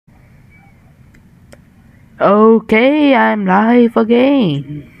Okay, I'm live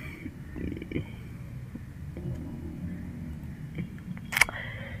again.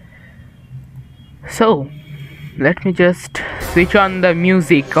 So, let me just switch on the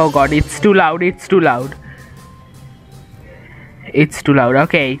music. Oh god, it's too loud, it's too loud. It's too loud.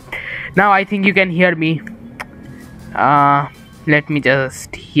 Okay, now I think you can hear me. Let me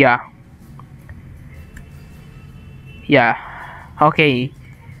just, yeah, okay.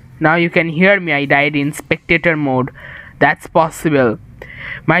 Now you can hear me. I died in spectator mode. That's possible.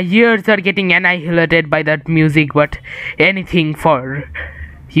 My ears are getting annihilated by that music, but anything for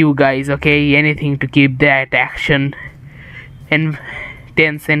you guys, okay? Anything to keep that action and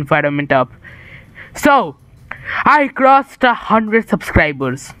tense environment up. So, I crossed 100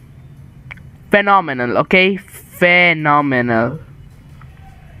 subscribers. Phenomenal, okay? Phenomenal.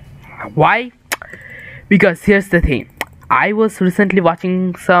 Why? Because here's the thing. I was recently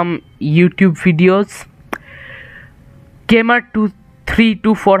watching some YouTube videos. Gamer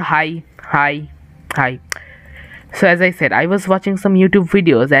 2324 hi. So as I said, I was watching some YouTube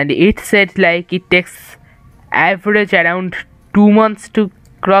videos and it said like it takes average around 2 months to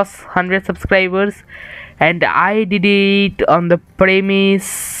cross 100 subscribers, and I did it on the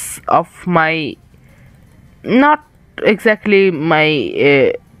premise of my, not exactly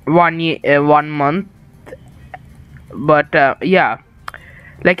my 1 month, but yeah,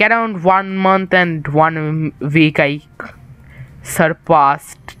 like around 1 month and 1 week I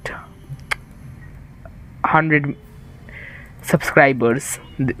surpassed 100 subscribers,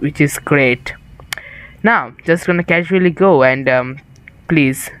 which is great. Now just gonna casually go and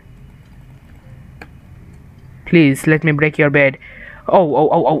please let me break your bed.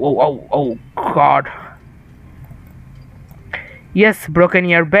 Oh god, yes, broken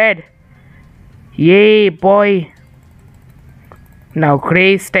your bed. Yay boy. Now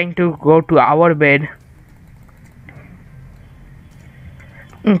Gray is trying to go to our bed.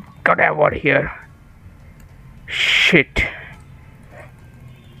 Get over here. Shit.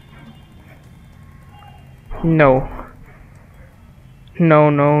 No.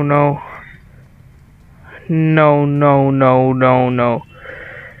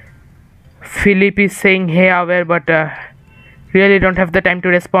 Philip is saying hey aware, but really don't have the time to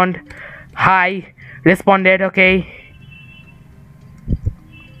respond. Hi. Responded, okay.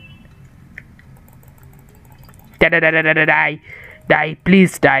 Die,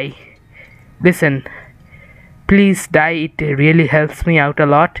 please die. Listen, please die, it really helps me out a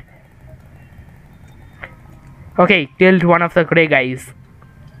lot. Okay, killed one of the grey guys.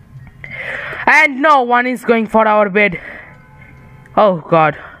 And no one is going for our bed. Oh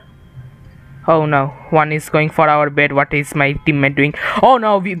god. Oh no, one is going for our bed. What is my teammate doing? Oh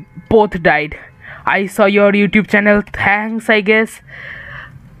no, we both died. I saw your YouTube channel, thanks I guess.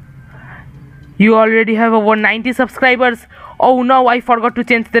 You already have over 90 subscribers. Oh no, I forgot to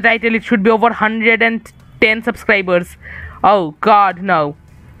change the title. It should be over 110 subscribers. Oh god, no.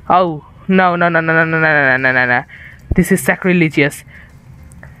 Oh no. This is sacrilegious.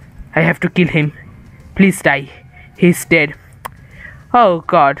 I have to kill him. Please die. He's dead. Oh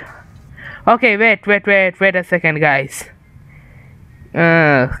god. Okay, wait a second, guys.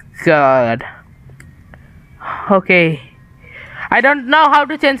 Oh god. Okay, I don't know how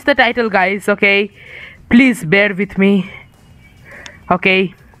to change the title, guys, okay? Please bear with me.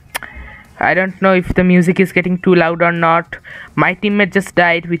 Okay, I don't know if the music is getting too loud or not. My teammate just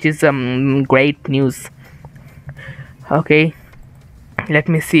died, which is great news. Okay, let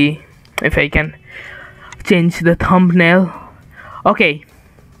me see if I can change the thumbnail. Okay.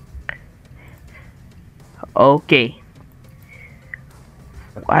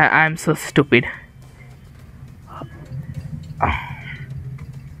 I'm so stupid.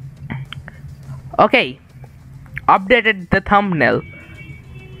 Okay, updated the thumbnail.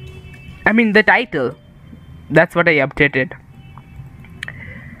 I mean the title. That's what I updated.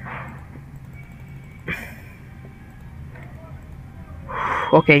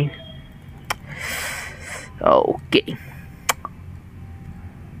 Okay.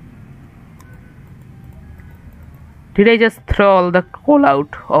 Did I just throw all the coal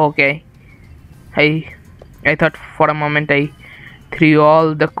out? Okay. I thought for a moment I threw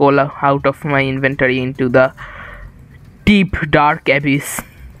all the coal out of my inventory into the deep dark abyss.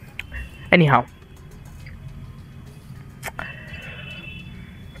 Anyhow,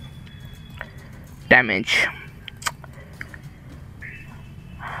 damage.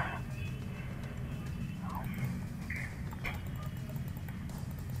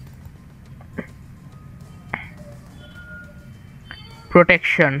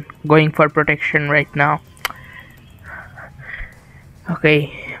 Protection, going for protection right now.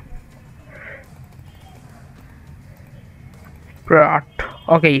 Okay,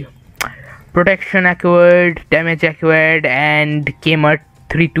 Okay, protection acquired, damage acquired, and gamer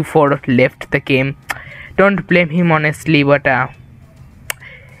 324 left the game. Don't blame him honestly, but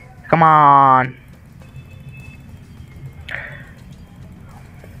come on.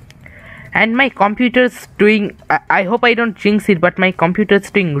 And my computer's doing, I hope I don't jinx it, but my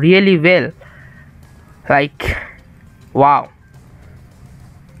computer's doing really well. Like, wow,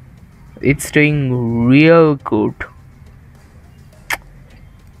 it's doing real good.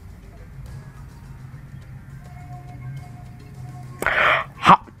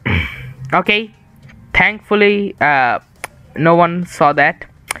 Okay, thankfully no one saw that.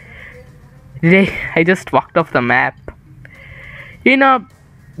 I just walked off the map. You know,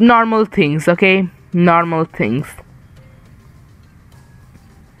 normal things, okay? Normal things.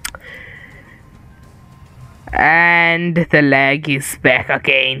 And the lag is back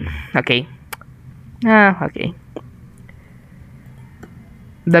again. Okay. Okay.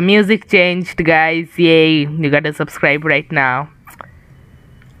 The music changed, guys. Yay. You gotta subscribe right now.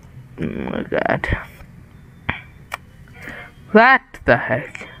 Oh my god. What the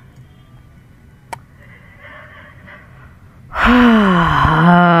heck?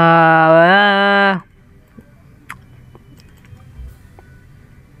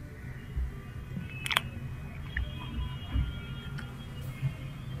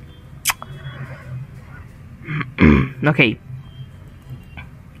 Okay.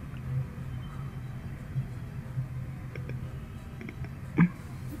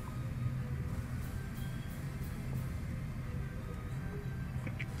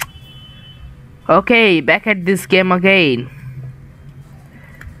 Okay, back at this game again.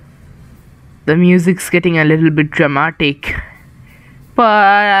 The music's getting a little bit dramatic,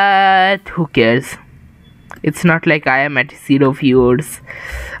 but who cares? It's not like I am at 0 viewers.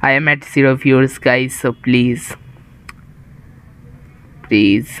 I am at 0 viewers, guys, so please.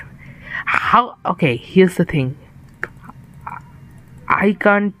 Please. How? Okay, here's the thing. I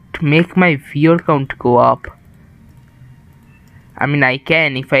can't make my viewer count go up. I mean, I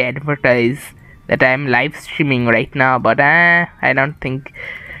can if I advertise that I am live streaming right now, but I don't think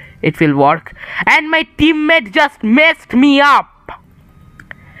it will work. And my teammate just messed me up.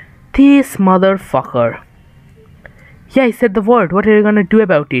 This motherfucker. Yeah, I said the word. What are you gonna do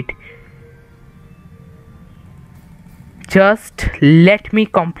about it? Just let me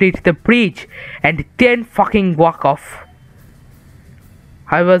complete the bridge and then fucking walk off.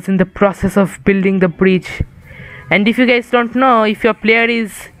 I was in the process of building the bridge. And if you guys don't know, if your player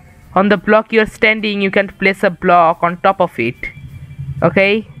is on the block you're standing, you can place a block on top of it.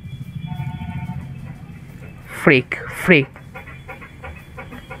 Okay? Freak.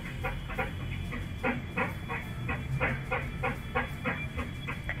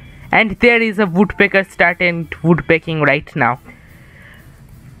 And there is a woodpecker starting woodpecking right now.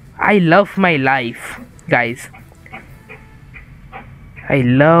 I love my life, guys. I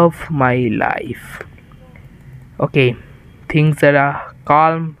love my life. Okay, things are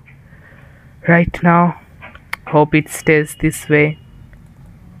calm right now. Hope it stays this way.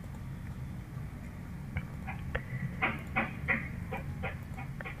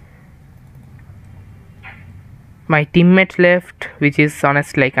 My teammate left, which is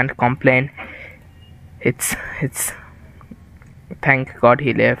honestly I can't complain. It's thank God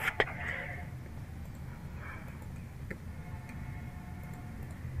he left.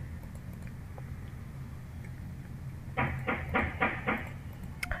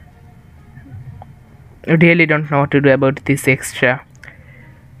 I really don't know what to do about this extra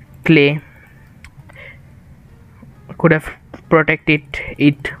clay. Could have protected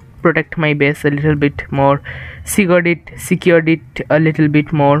protect my base a little bit more, secured it a little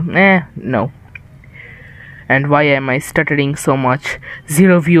bit more. No. And why am I stuttering so much?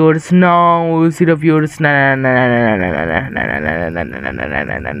 0 viewers, no, 0 viewers, no.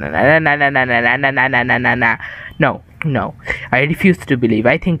 I refuse to believe.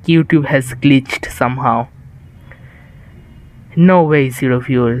 I think YouTube has glitched somehow. No way, 0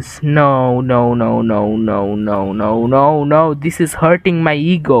 viewers. No. This is hurting my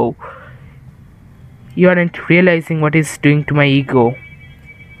ego. You aren't realizing what it's doing to my ego.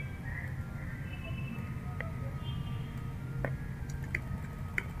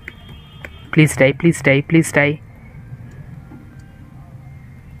 Please die. Please die. Please die.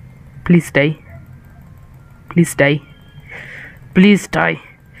 Please die. Please die. Please die.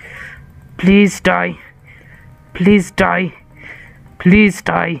 Please die. Please die. Please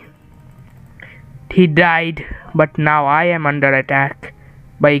die. He died, but now I am under attack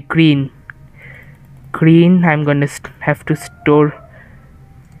by green. Green, I'm gonna have to store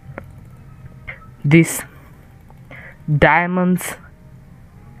this diamonds.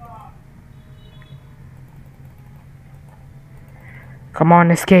 Come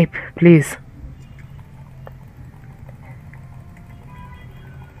on, escape, please.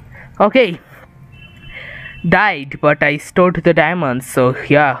 Okay. Died, but I stored the diamonds, so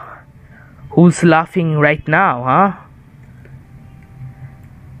yeah. Who's laughing right now, huh?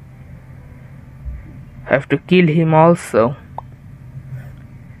 Have to kill him also.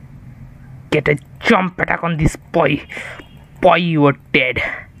 Get a jump attack on this boy. Boy, you are dead.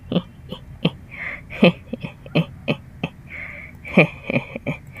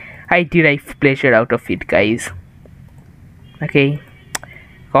 I derive pleasure out of it, guys. Okay.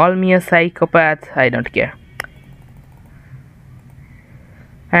 Call me a psychopath, I don't care.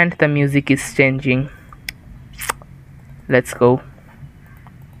 And the music is changing. Let's go.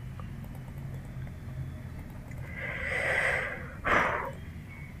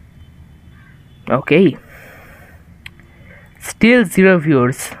 Okay. Still 0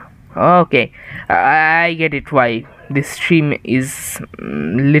 viewers. Okay. I get it why this stream is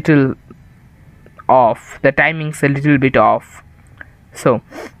little off. The timing's a little bit off. So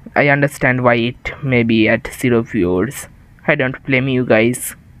I understand why it may be at 0 viewers. I don't blame you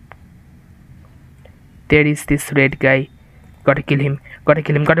guys. There is this red guy. Gotta kill him. Gotta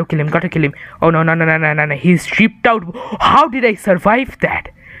kill him. Gotta kill him. Gotta kill him. Oh no no no no no no no. He's stripped out. How did I survive that?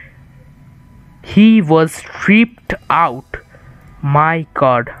 He was stripped out. My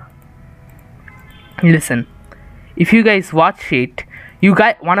god. Listen. If you guys watch it,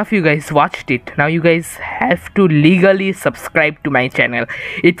 one of you guys watched it. Now you guys have to legally subscribe to my channel.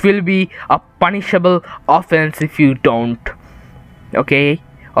 It will be a punishable offense if you don't. Okay.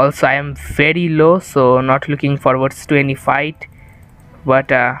 Also, I am very low, so not looking forwards to any fight.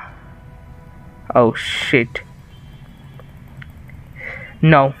 But oh shit.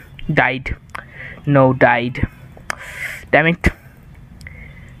 No, died. No, died. Damn it.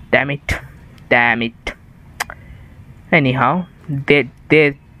 Damn it. Damn it. Anyhow, that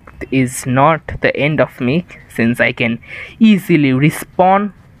is not the end of me, since I can easily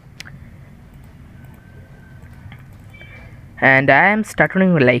respawn. And I am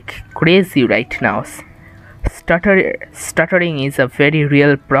stuttering like crazy right now. Stuttering is a very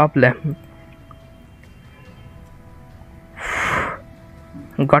real problem.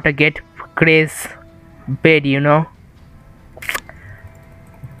 Gotta get Grace bed, you know.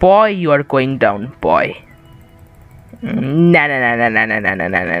 Boy, you are going down, boy. Nah nah nah nah nah nah nah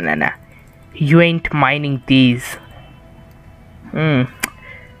nah nah nah nah. You ain't mining these.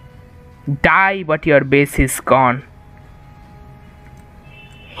 Die, but your base is gone.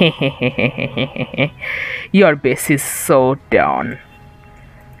 Your base is so down.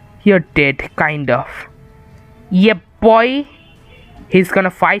 You're dead, kind of. Yeah, boy. He's gonna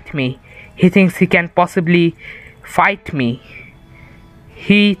fight me. He thinks he can possibly fight me.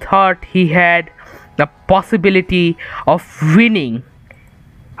 He thought he had the possibility of winning,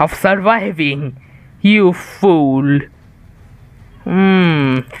 of surviving. You fool.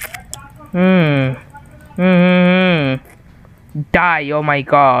 Die, oh my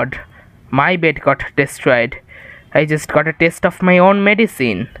god. My bed got destroyed. I just got a taste of my own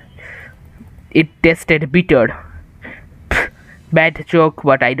medicine. It tasted bitter. Pfft, bad joke,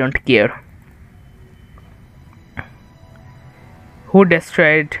 but I don't care. Who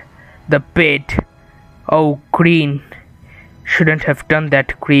destroyed the bed? Oh, Green. Shouldn't have done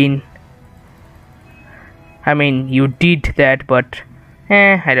that, Green. I mean, you did that, but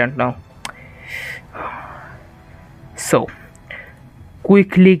I don't know. So,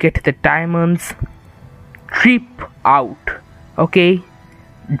 quickly get the diamonds. Trip out. Okay?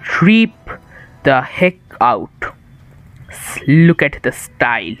 Trip the heck out. Look at the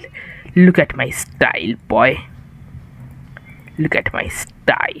style. Look at my style, boy. Look at my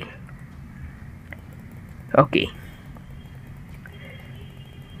style. Okay.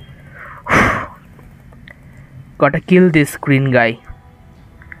 Gotta kill this green guy.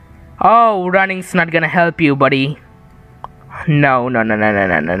 Oh, running's not gonna help you, buddy. No.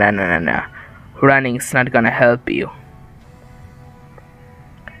 Running's not gonna help you.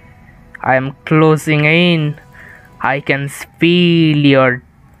 I am closing in. I can feel your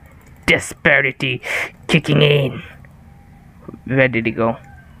desperation kicking in. Where did he go?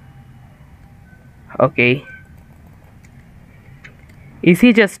 Okay. Is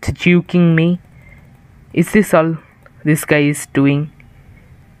he just juking me? Is this all this guy is doing?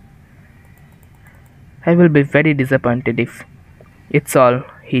 I will be very disappointed if it's all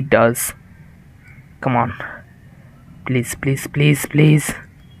he does. Come on. Please, please, please, please.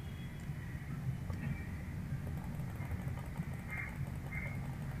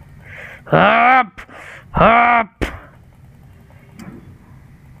 Up! Up!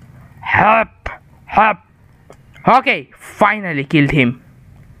 Help! Help! Okay, finally killed him.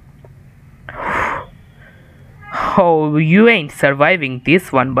 Oh, you ain't surviving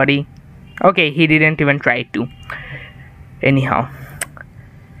this one, buddy. Okay, he didn't even try to. Anyhow.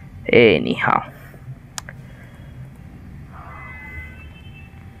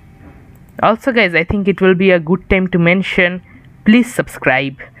 Also, guys, I think it will be a good time to mention, please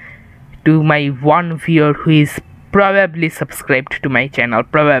subscribe to my one viewer who is probably subscribed to my channel.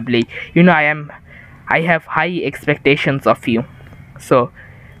 Probably, you know, I have high expectations of you, so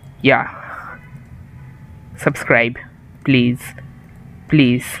yeah, subscribe, please.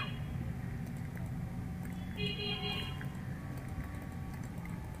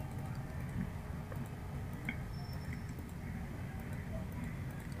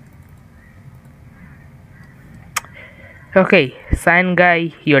 Okay, sign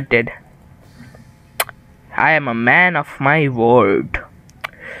guy, you're dead. I am a man of my word.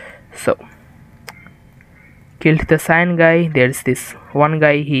 So killed the sign guy. There's this one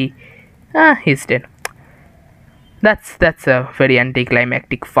guy, he's dead. That's a very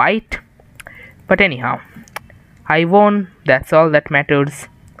anticlimactic fight, but anyhow, I won. That's all that matters.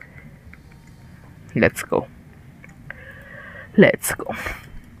 Let's go.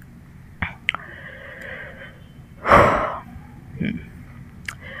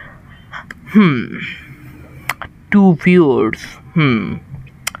 Two viewers.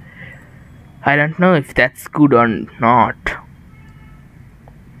 I don't know if that's good or not.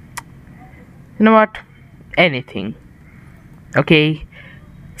 You know what? Anything. Okay.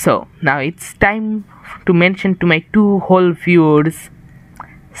 So now it's time to mention to my two whole viewers,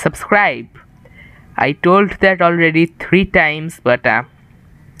 subscribe. I told that already 3 times, but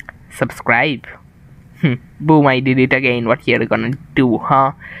subscribe. Boom, I did it again. What you're gonna do,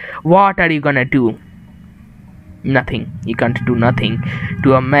 huh? What are you gonna do? Nothing. You can't do nothing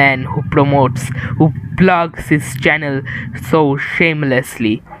to a man who plugs his channel so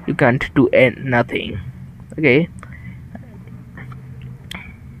shamelessly. You can't do nothing. Okay.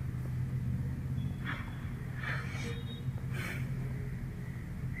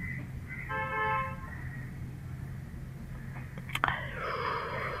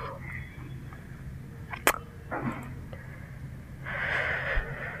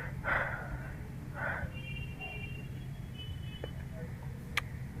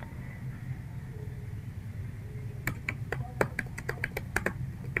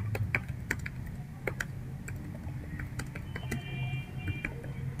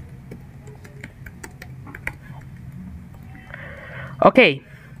 Okay,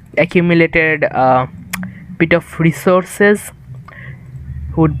 accumulated a bit of resources,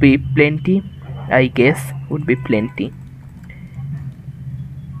 would be plenty, I guess. Would be plenty.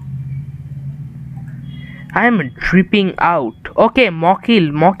 I'm dripping out. Okay,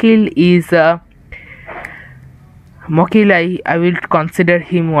 Mokil is Mokil, I will consider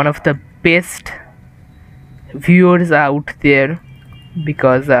him one of the best viewers out there,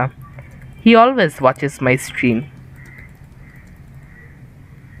 because he always watches my stream.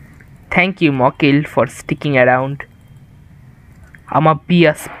 Thank you, Mokil, for sticking around. I'ma be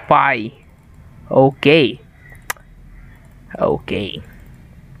a spy. Okay.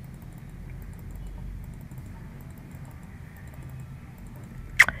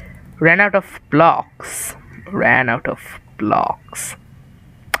 Ran out of blocks.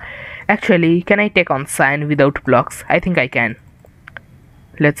 Actually, can I take on Cyan without blocks? I think I can.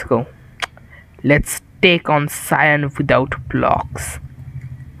 Let's go. Let's take on Cyan without blocks.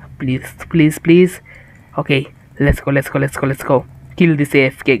 Please. Okay, let's go. Kill this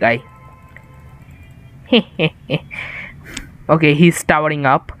AFK guy. Okay, he's towering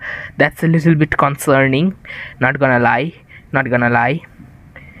up. That's a little bit concerning. Not gonna lie.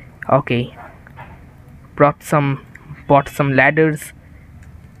 Okay. Bought some ladders.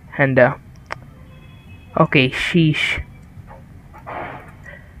 And okay, sheesh.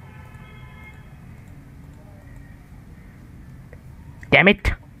 Damn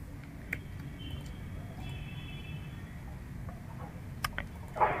it.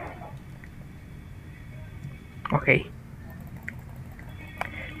 Okay.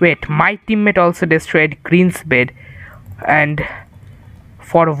 Wait, my teammate also destroyed Green's bed, and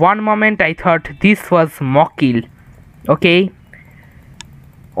for one moment I thought this was Mokil. Okay.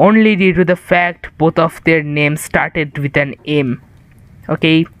 Only due to the fact both of their names started with an M.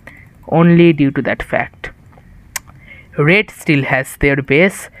 Okay. Only due to that fact. Red still has their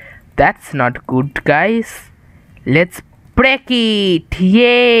base. That's not good, guys. Let's break it.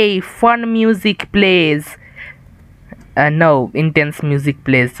 Yay, fun music plays. No, intense music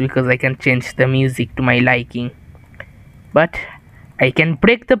plays, because I can change the music to my liking. But I can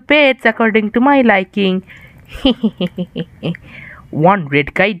break the beds according to my liking. One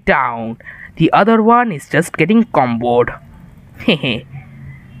red guy down. The other one is just getting comboed.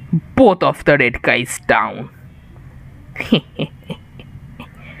 Both of the red guys down.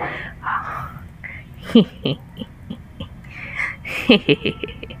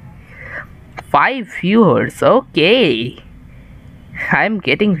 5 viewers, okay. I'm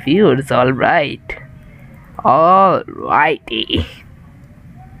getting viewers, alright. Alrighty.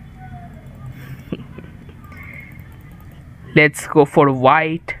 Let's go for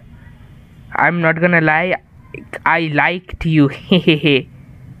white. I'm not gonna lie, I liked you.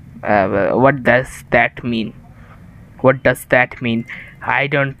 What does that mean? What does that mean? I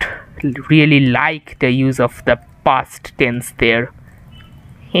don't really like the use of the past tense there.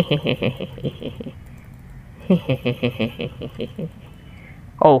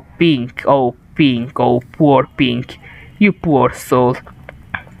 Oh, pink, oh, pink, oh, poor pink. You poor soul.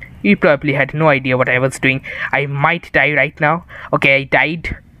 You probably had no idea what I was doing. I might die right now. Okay, I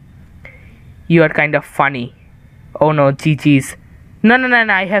died. You are kind of funny. Oh no, GG's. No, no, no,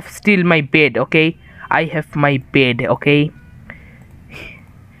 no, I have still my bed, okay? I have my bed, okay?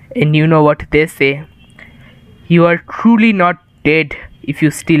 And you know what they say? You are truly not dead if you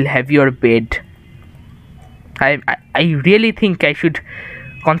still have your bed. I really think I should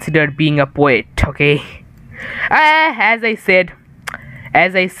consider being a poet, okay? As I said,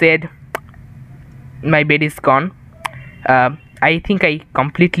 my bed is gone. I think I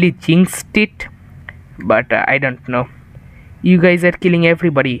completely jinxed it, but I don't know. You guys are killing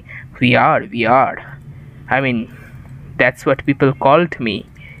everybody. We are. I mean, that's what people called me,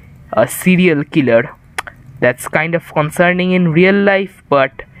 a serial killer. That's kind of concerning in real life,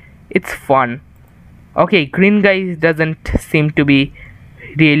 but it's fun. Okay, green guy doesn't seem to be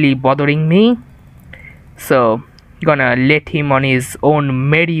really bothering me, so gonna let him on his own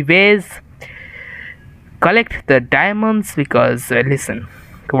merry ways. Collect the diamonds because listen,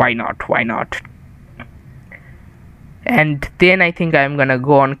 why not? And then I think I'm gonna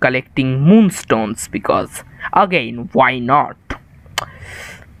go on collecting moonstones because again, why not?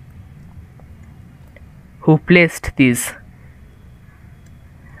 Who placed these?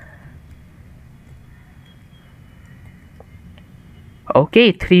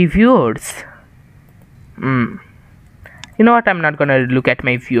 Okay, 3 viewers. You know what? I'm not gonna look at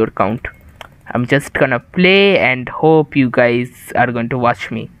my viewer count. I'm just gonna play and hope you guys are going to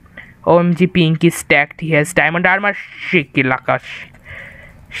watch me. OMG, Pink is stacked. He has diamond armor. Shikilaka.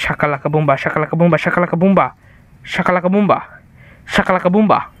 Shakalaka boomba. Shakalaka boomba. Shakalaka boomba. Shakalaka boomba. Shakalaka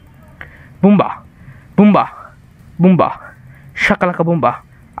boomba. Boomba. Boomba. Boomba. Shakalaka boomba.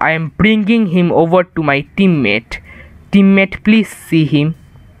 I am bringing him over to my teammate. Teammate, please see him.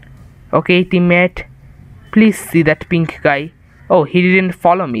 Okay, teammate, please see that pink guy. Oh, he didn't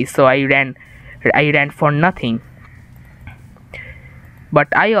follow me, so I ran for nothing. But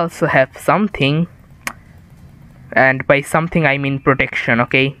I also have something, and by something I mean protection,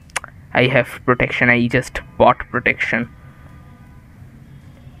 okay? I have protection. I just bought protection.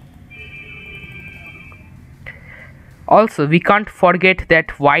 Also, we can't forget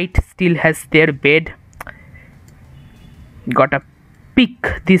that white still has their bed. Gotta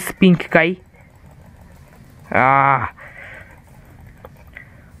pick this pink guy.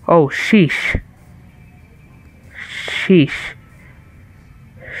 Oh, sheesh.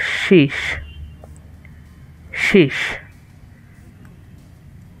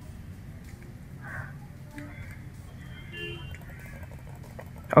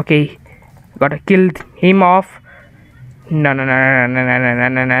 Okay, gotta kill him off. No.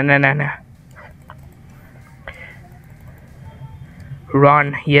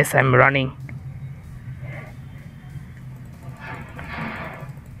 Run. Yes, I'm running.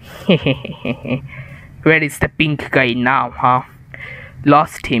 Where is the pink guy now, huh?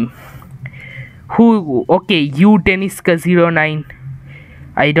 Lost him. Who? Okay, you Deniska09.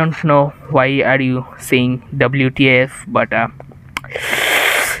 I don't know why are you saying WTF, but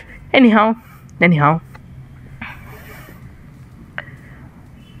anyhow.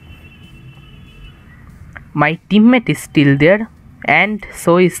 My teammate is still there, and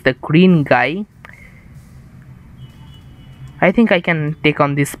so is the green guy. I think I can take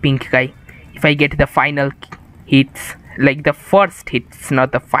on this pink guy if I get the final hits, like the first hits,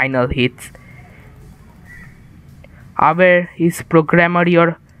 not the final hits. Where is programmer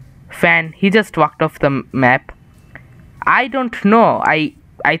your fan? He just walked off the map. I don't know. I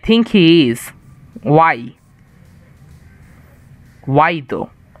think he is. Why? Why though?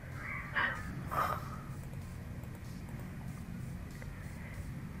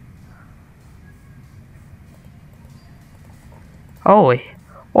 Oh,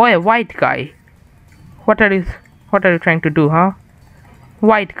 oh, a white guy. What are you, what are you trying to do, huh?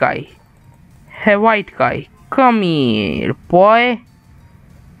 White guy. Hey, white guy. Come here, boy.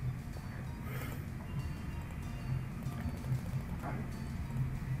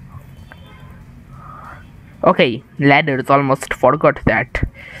 Okay, ladders, almost forgot that.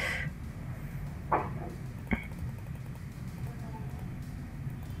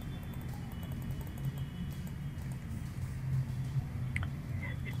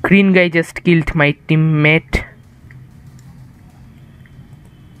 Green guy just killed my teammate.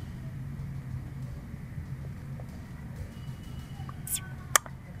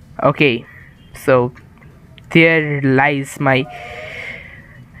 Okay, so there lies my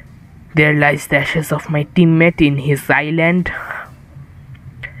there lies the ashes of my teammate in his island.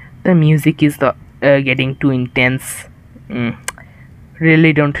 The music is getting too intense.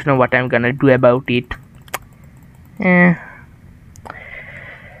 Really don't know what I'm gonna do about it.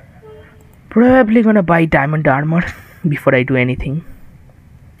 Probably gonna buy diamond armor before I do anything.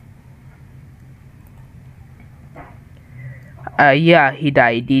 Yeah, he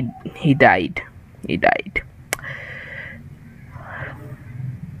died. He died. He died.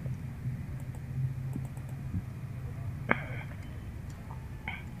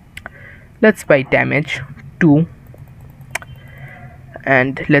 Let's buy damage 2.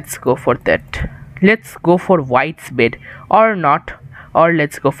 And let's go for that. Let's go for white's bed or not, or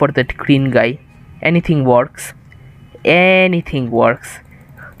let's go for that green guy. Anything works. Anything works.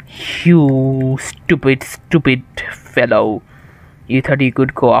 You stupid fellow. You thought you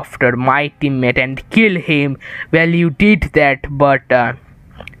could go after my teammate and kill him. Well, you did that, but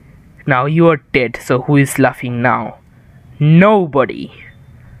now you are dead. So who is laughing now? Nobody.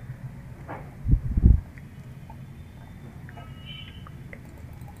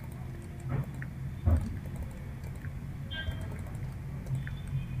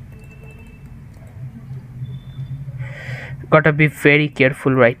 Gotta be very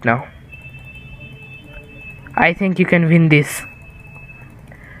careful right now. I think you can win this.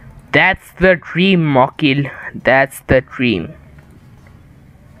 That's the dream, Mokil. That's the dream.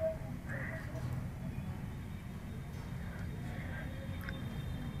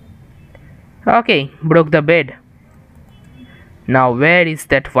 Okay, broke the bed. Now where is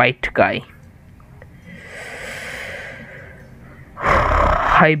that white guy?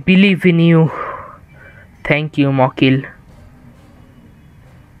 I believe in you. Thank you, Mokil.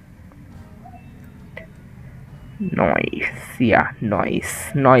 Nice, yeah,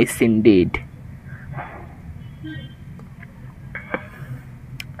 nice indeed.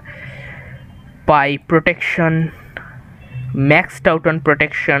 By protection, maxed out on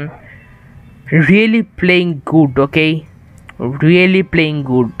protection, really playing good, okay? Really playing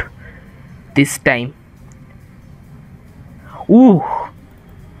good this time. Ooh,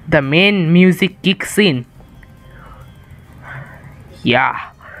 the main music kicks in. Yeah.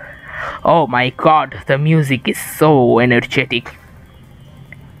 Oh my god, the music is so energetic.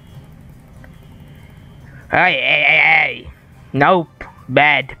 Hey. Nope,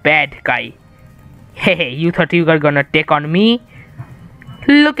 bad guy. Hey, you thought you were gonna take on me?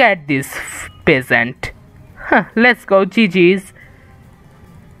 Look at this peasant. Let's go, GG's.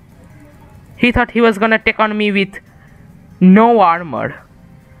 He thought he was gonna take on me with no armor.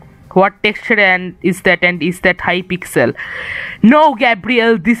 What texture and is that high pixel? No,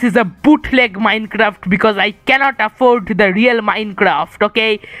 Gabriel, this is a bootleg Minecraft because I cannot afford the real Minecraft,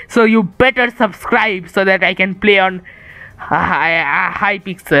 okay? So you better subscribe so that I can play on high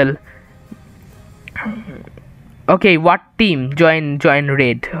pixel. Okay, what team? Join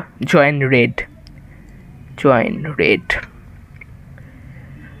red. Join red.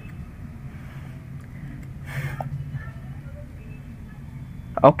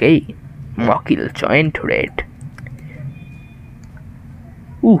 Okay, Mokil joined red.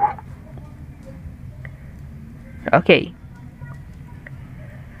 Ooh. Okay.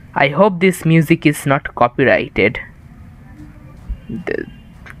 I hope this music is not copyrighted.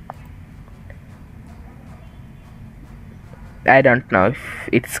 I don't know if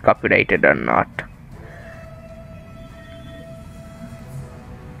it's copyrighted or not.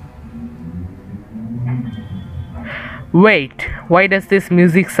 Wait, why does this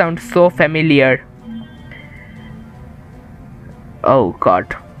music sound so familiar? Oh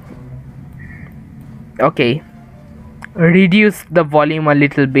god. Okay. Reduce the volume a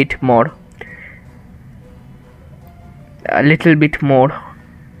little bit more. A little bit more.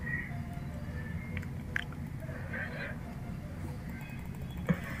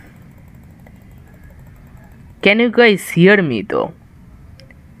 Can you guys hear me though?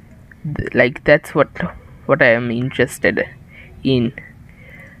 Like that's what I am interested in.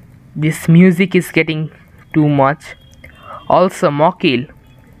 This music is getting too much. Also, Mokil,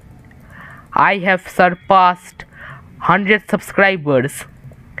 I have surpassed 100 subscribers,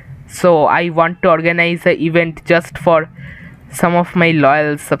 so I want to organize an event just for some of my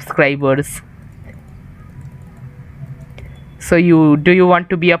loyal subscribers. So do you want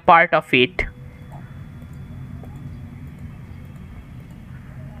to be a part of it?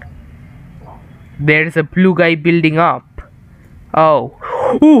 There's a blue guy building up. Oh,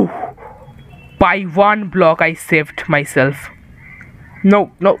 ooh! By one block I saved myself.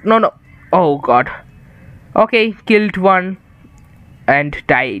 No. Oh god. Okay, killed one and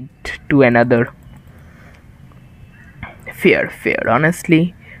died to another. Fair,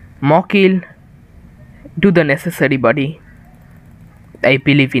 honestly. Mokil, do the necessary, buddy. I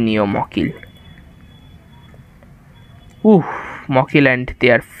believe in you, Mokil. Ooh, Mokil and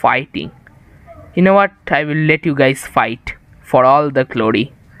they are fighting. You know what? I will let you guys fight for all the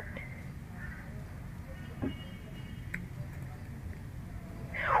glory.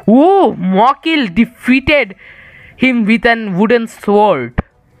 Ooh, Mokil defeated him with an wooden sword.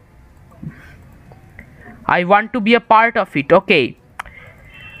 I want to be a part of it. Okay.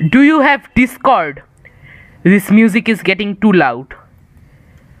 Do you have Discord? This music is getting too loud.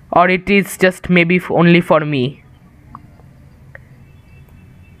 Or it is just maybe only for me.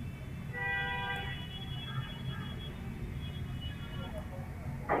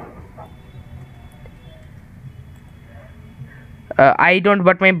 I don't,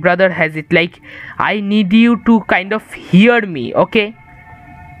 but my brother has it. Like, I need you to kind of hear me, okay?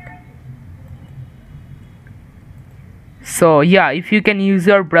 So yeah, if you can use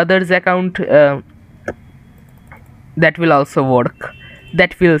your brother's account, that will also work.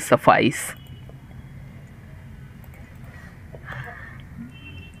 That will suffice.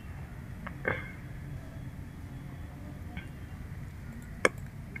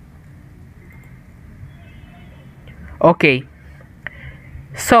 Okay.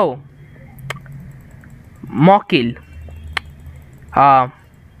 So, Mokil, after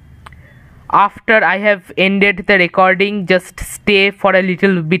I have ended the recording, just stay for a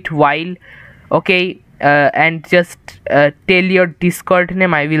little bit while, okay, and just tell your Discord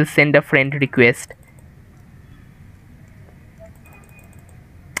name. I will send a friend request.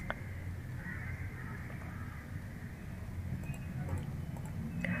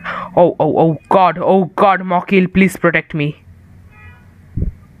 Oh god, Mokil, please protect me.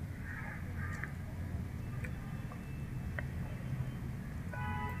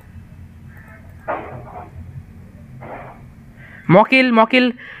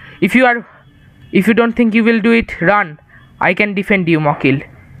 Mokil, if you don't think you will do it, run. I can defend you, Mokil.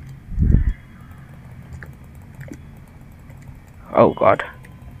 Oh god.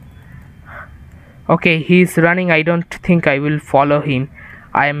 Okay, he is running. I don't think I will follow him.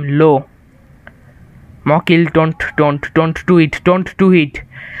 I am low. Mokil, don't do it. Don't do it.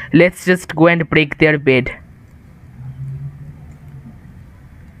 Let's just go and break their bed.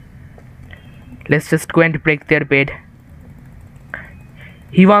 Let's just go and break their bed.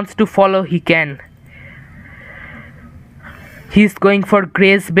 He wants to follow, he can. He's going for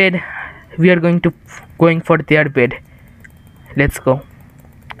Gray's bed. We are going for their bed. Let's go.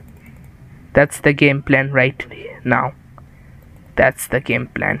 That's the game plan right now. That's the game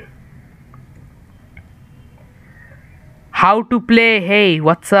plan. How to play? Hey,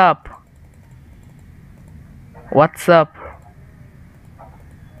 what's up? What's up?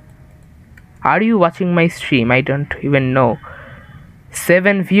 Are you watching my stream? I don't even know.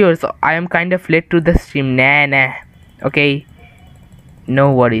 7 viewers. I am kind of late to the stream. Nah. Okay.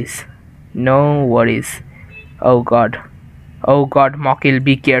 No worries. Oh god, Mokil,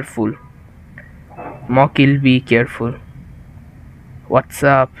 be careful. Mokil, be careful. What's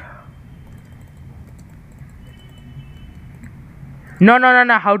up? No.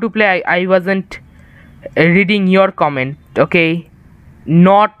 How to play? I wasn't reading your comment. Okay.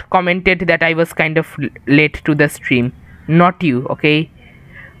 Not commented that I was kind of late to the stream. Not you, okay?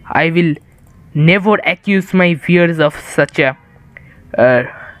 I will never accuse my viewers of such a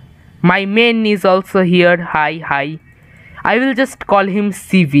my main is also here. Hi. I will just call him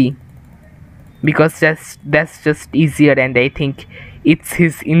CV because that's just easier, and I think it's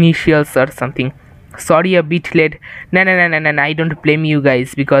his initials or something. Sorry, a bit late. No, I don't blame you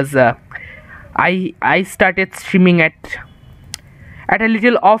guys because I started streaming at a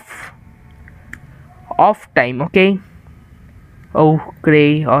little off time, okay? Oh,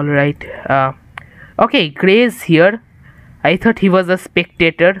 Gray, alright. Okay, Gray is here. I thought he was a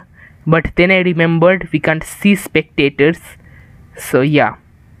spectator, but then I remembered we can't see spectators. So yeah.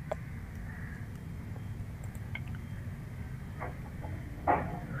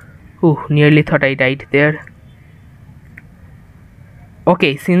 Oh, nearly thought I died there.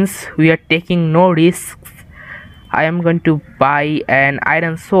 Okay, since we are taking no risks, I am going to buy an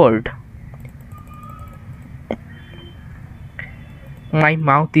iron sword. My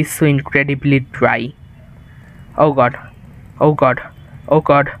mouth is so incredibly dry. Oh god. Oh god. Oh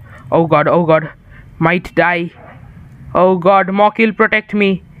god. Oh god. Oh god. Might die. Oh god. Mokil, protect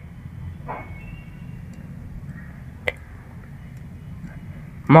me.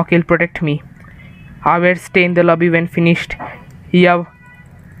 Mokil, protect me. I will stay in the lobby when finished. Yeah.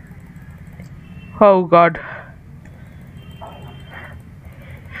 Oh god.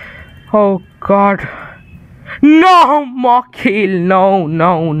 Oh god. No, Mokil. No,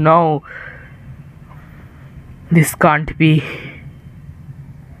 no, no. This can't be.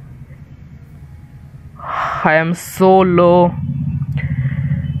 I am so low.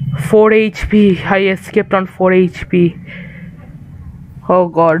 4 HP. I escaped on 4 HP. Oh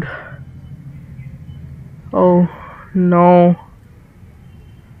god. Oh no.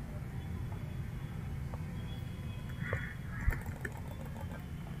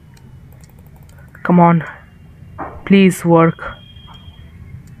 Come on. Please work.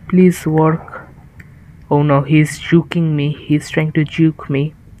 Please work. Oh no, he's juking me. He's trying to juke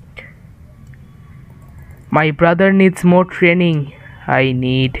me. My brother needs more training. I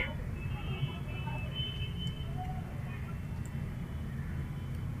need.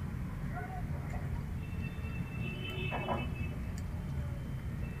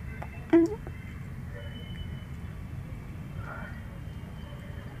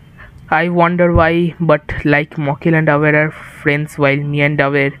 I wonder why, but like Mokil and Awer are friends while me and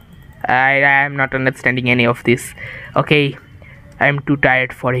Awer, I am not understanding any of this. Okay, I am too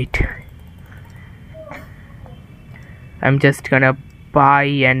tired for it. I'm just gonna buy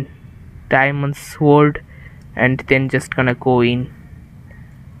an diamond sword and then just gonna go in.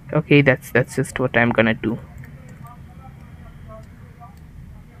 Okay, that's just what I'm gonna do.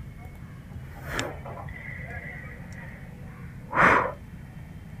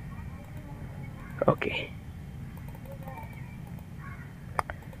 Okay.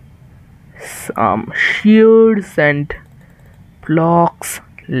 Some shields and blocks,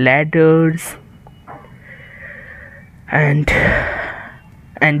 ladders, and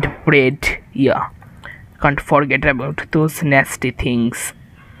bread. Yeah, can't forget about those nasty things.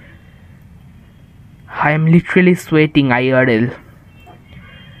 I am literally sweating IRL.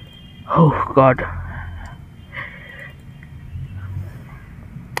 Oh god.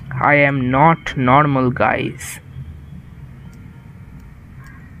 I am not normal, guys.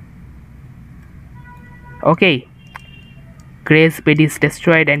 Okay. Gray's bed is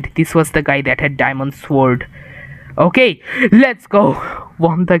destroyed and this was the guy that had diamond sword. Okay, let's go.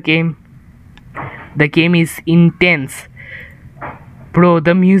 Won the game. The game is intense. Bro,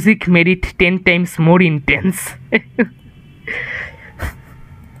 the music made it 10 times more intense.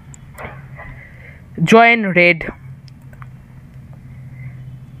 Join raid.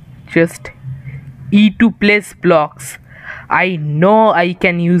 Just E to place blocks. I know I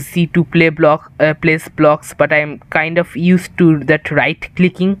can use E to place blocks, but I am kind of used to that right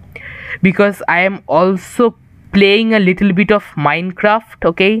clicking because I am also playing a little bit of Minecraft.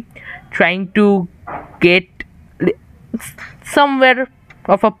 Okay, trying to get somewhere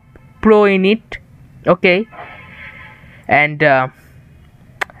of a pro in it. Okay, and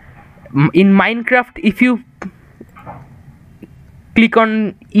in Minecraft, if you click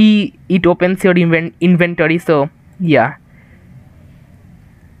on E, it opens your inventory. So yeah,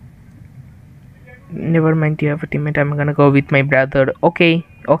 never mind, you have a teammate. I'm gonna go with my brother. Okay.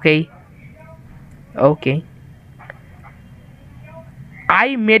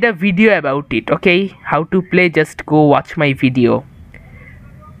 I made a video about it. Okay, how to play, just go watch my video.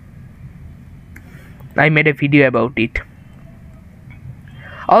 I made a video about it.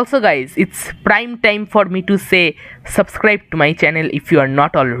 Also guys, it's prime time for me to say subscribe to my channel if you are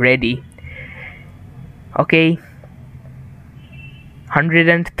not already. Okay,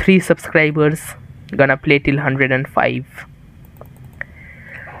 103 subscribers, gonna play till 105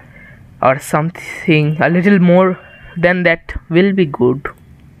 or something. A little more than that will be good.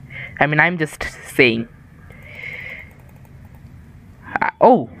 I mean, I'm just saying.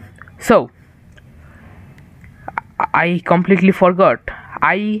 Oh, so I completely forgot,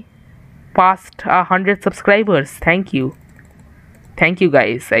 I passed 100 subscribers. Thank you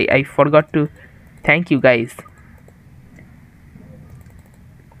guys. I forgot to thank you guys.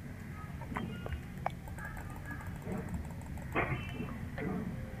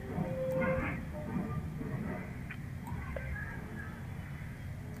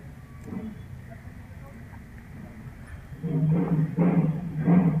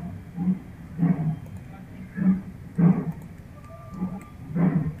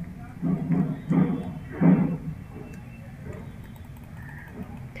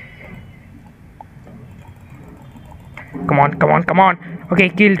 Come on, come on, come on. Okay,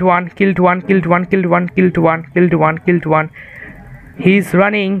 killed one, killed one, killed one, killed one, killed one, killed one, killed one. He's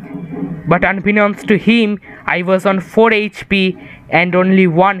running, but unbeknownst to him, I was on 4 HP and only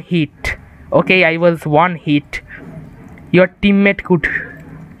 1 hit. Okay, I was 1 hit. Your teammate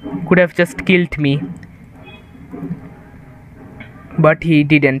could have just killed me, but he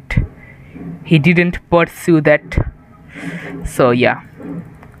didn't. He didn't pursue that. So yeah,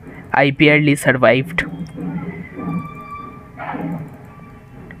 I barely survived.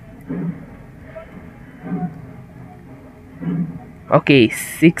 Okay,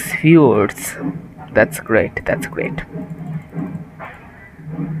 6 viewers. That's great. That's great.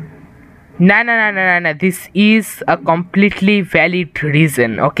 Nah. This is a completely valid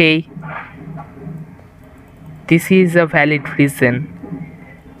reason. Okay, this is a valid reason.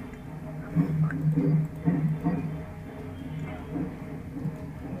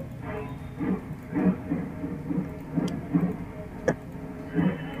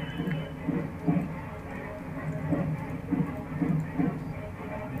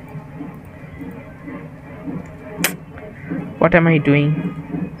 What am I doing?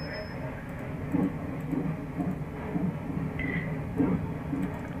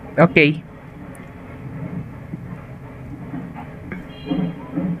 Okay.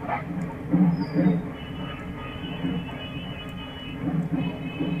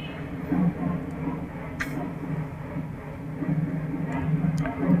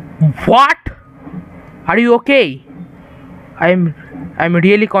 What? Are you okay? I'm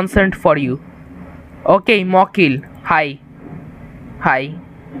really concerned for you. Okay, Mokil. Hi. Hi.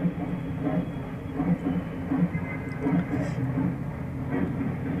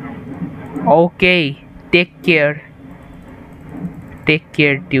 Okay, take care. Take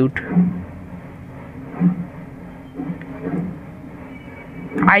care, dude.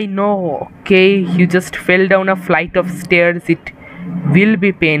 I know, okay, you just fell down a flight of stairs. It will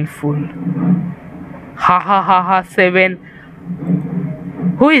be painful. Ha ha ha ha, 7.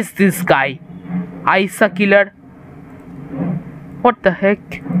 Who is this guy? Isa killer? What the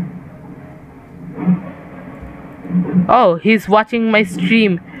heck? Oh, he's watching my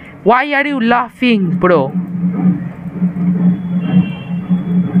stream. Why are you laughing, bro?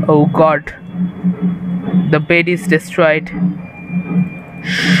 Oh god. The bed is destroyed.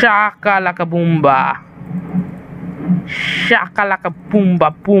 Shakalaka boomba. Shakalaka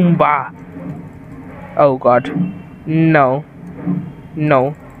boomba boomba. Oh god. No.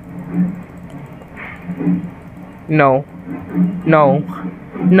 No. No. No.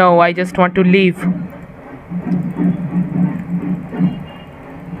 No, I just want to leave.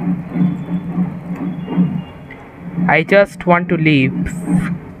 I just want to leave.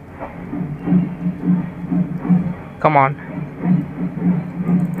 Come on.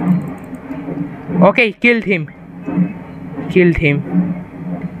 Okay, killed him. Killed him.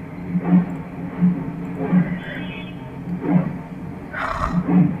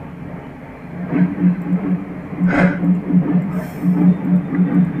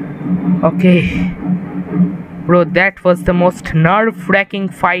 Okay. Bro, that was the most nerve-wracking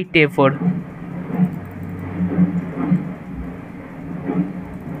fight ever.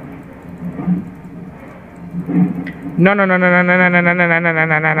 No.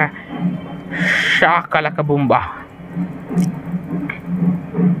 Shakalaka boomba.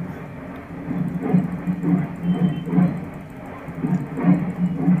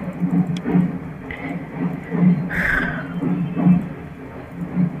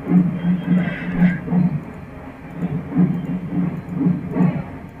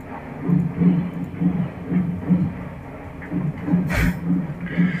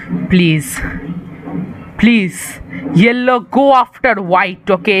 Please. Please. Yellow, go after white,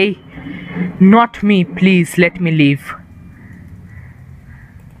 okay? Not me, please, let me leave.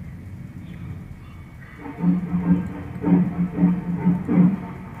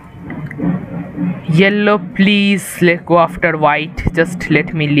 Yellow, please, let go after white. Just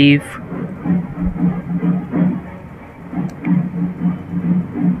let me leave.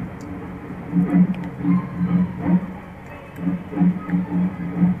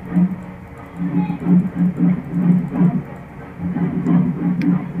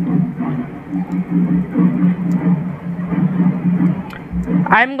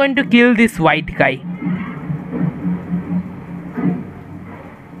 I'm going to kill this white guy.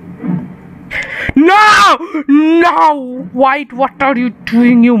 No! No! White, what are you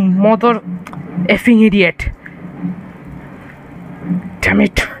doing, you mother effing idiot? Damn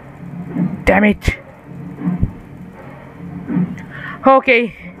it. Damn it.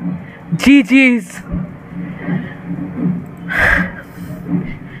 Okay. GG's.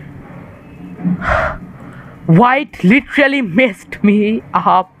 White literally messed me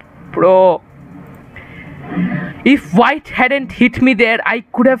up, bro. If white hadn't hit me there, I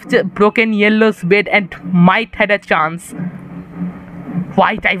could have broken yellow's bed and might had a chance.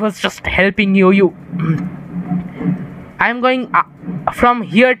 White, I was just helping you. I'm going from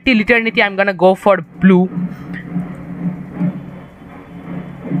here till eternity. I'm gonna go for blue.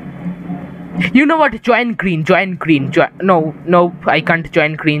 You know what? Join green. No, I can't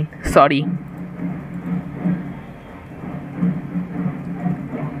join green. Sorry.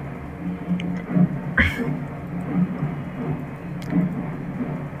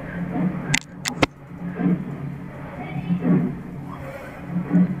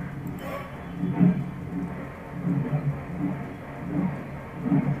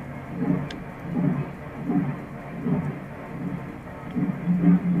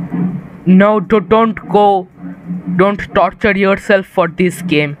 No, don't go. Don't torture yourself for this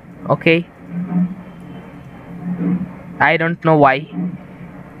game, okay? I don't know why.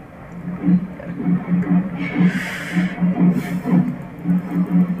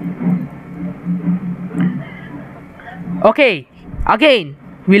 Okay, again,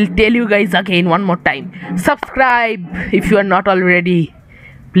 we'll tell you guys again one more time. Subscribe if you are not already.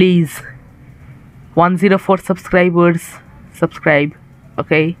 Please. 104 subscribers. Subscribe,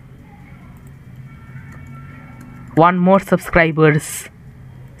 okay? One more subscriber.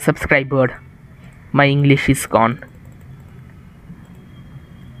 My English is gone.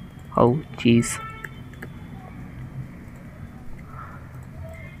 Oh jeez.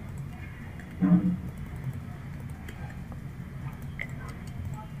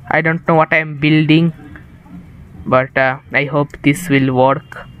 I don't know what I am building, but I hope this will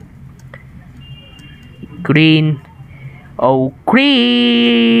work. Green. Oh,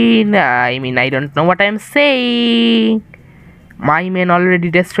 green! I mean, I don't know what I'm saying. My man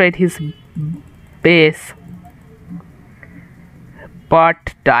already destroyed his base,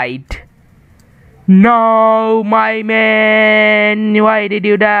 but died. No, my man! Why did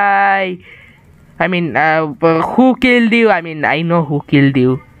you die? I mean, who killed you? I mean, I know who killed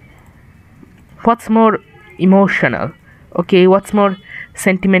you. What's more emotional? Okay, what's more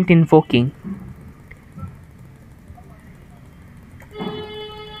sentiment invoking?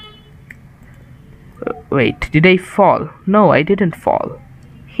 Wait, did I fall? No, I didn't fall.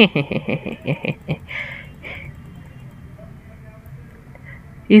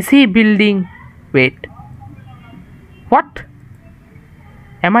 Is he building? Wait. What?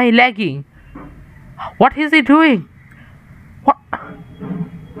 Am I lagging? What is he doing? What?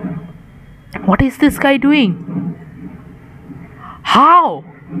 What is this guy doing? How?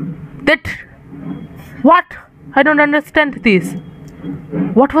 That... What? I don't understand this.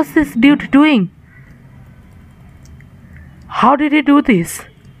 What was this dude doing? How did he do this?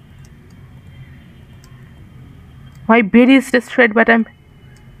 My bed is destroyed, but I'm...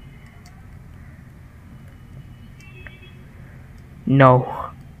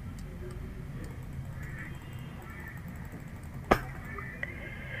 No.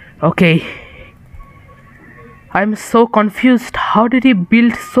 Okay. I'm so confused. How did he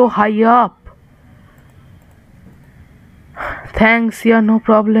build so high up? Thanks, yeah, no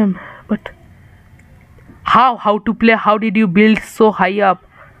problem. But... How to play? How did you build so high up?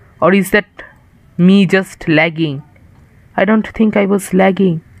 Or is that me just lagging? I don't think I was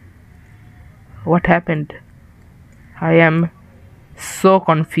lagging. What happened? I am so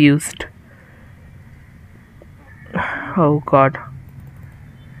confused. Oh god.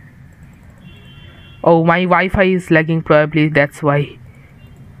 Oh, my Wi-Fi is lagging, probably that's why.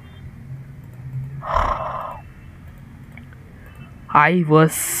 I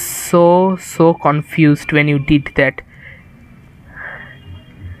was so confused when you did that.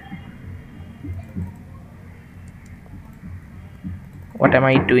 What am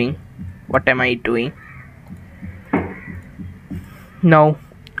I doing? What am I doing? No,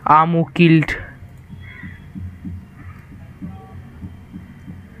 Amu killed.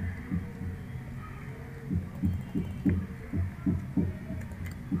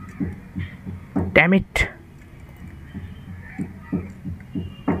 Damn it.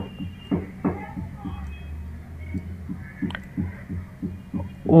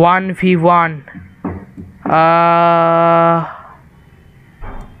 One v one.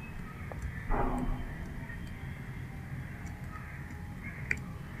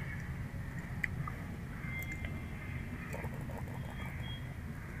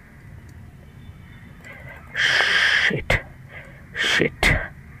 Shit.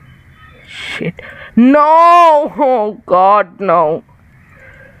 No! Oh god, no.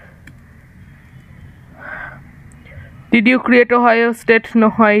 Did you create Ohio State?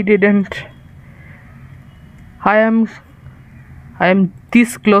 No, I didn't. I am I am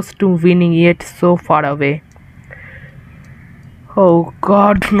this close to winning yet so far away. Oh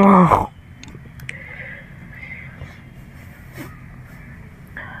god, no.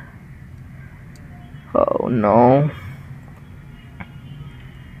 Oh no.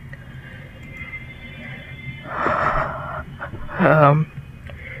 Um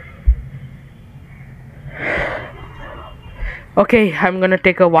okay, I'm gonna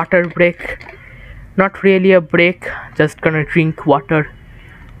take a water break. Not really a break, just gonna drink water.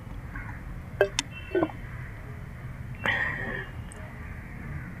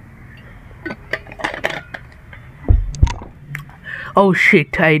 Oh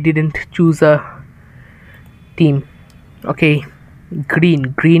shit, I didn't choose a team. Okay,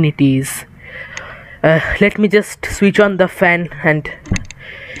 green it is. Let me just switch on the fan and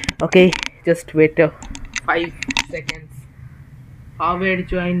okay, just wait 5 seconds. Howard,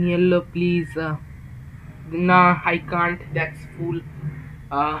 join yellow please. Nah, I can't, that's full.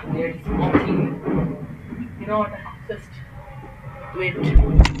 There's smoking. You know what, just wait.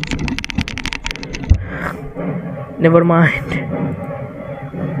 Never mind.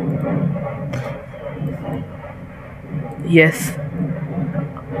 Yes.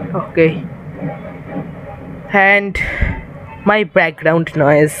 Okay. And my background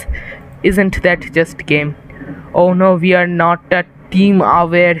noise, isn't that just game? Oh no, we are not a team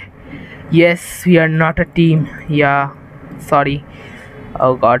aware. Yes, we are not a team. Yeah, sorry.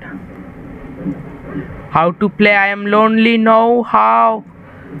 Oh god. How to play? I am lonely now. How?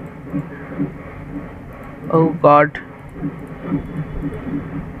 Oh god.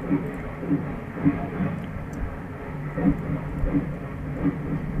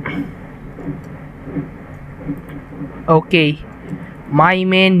 Okay, my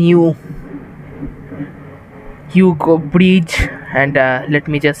main you go breach and let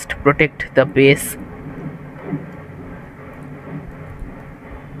me just protect the base.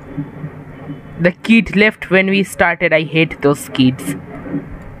 The kid left when we started. I hate those kids.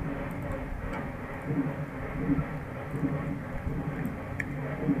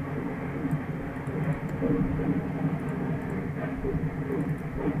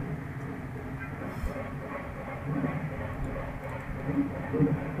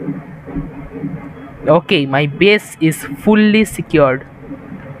 Okay, my base is fully secured.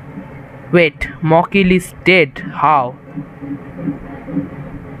 Wait, Mokil is dead. How?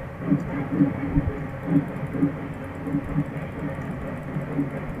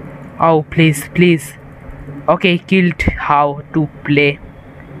 Oh, please, please. Okay, killed. How to play?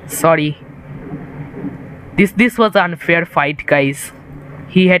 Sorry. This was unfair fight, guys.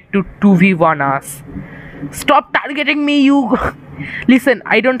 He had to 2v1 us. Stop targeting me, you. Listen,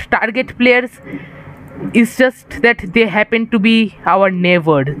 I don't target players. It's just that they happen to be our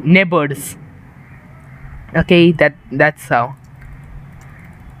neighbors. Okay, that's how.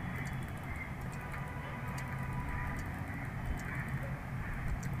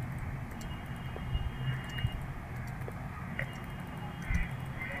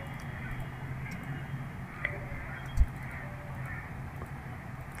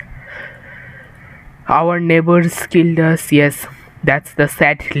 Our neighbors killed us. Yes, that's the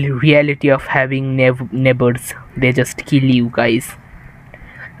sad reality of having neighbors. They just kill you guys.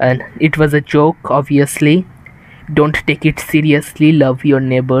 And it was a joke, obviously. Don't take it seriously. Love your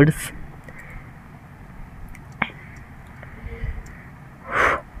neighbors.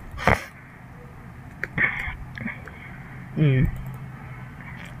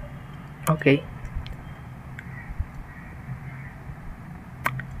 Okay.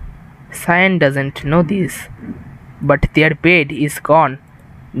 Cyan doesn't know this, but their bed is gone.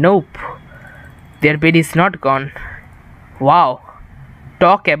 Nope, their bed is not gone. Wow,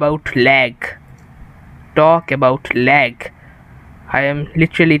 talk about lag. Talk about lag. I am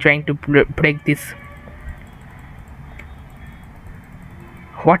literally trying to break this.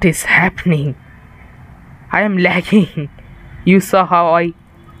 What is happening? I am lagging. You saw how I...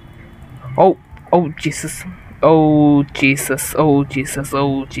 Oh, oh Jesus. Oh Jesus, oh Jesus,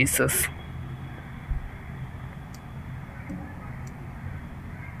 oh Jesus.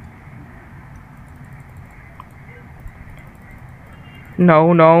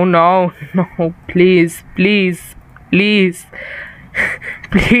 No, no, no, no, please, please, please.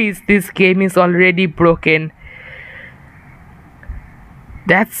 Please, this game is already broken.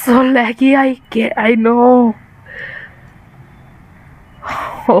 That's so laggy, I know.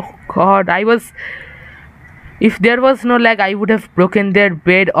 Oh god, if there was no lag, I would have broken their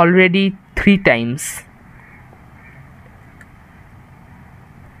bed already 3 times.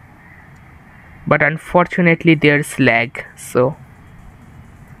 But unfortunately there's lag, so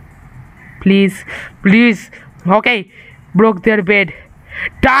please, please, Okay, broke their bed.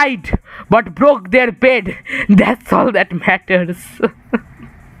 Died, but broke their bed. That's all that matters.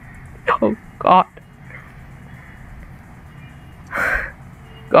 Oh God.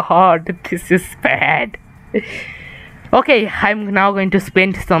 God, this is bad. Okay, I'm now going to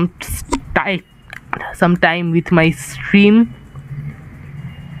spend some time with my stream.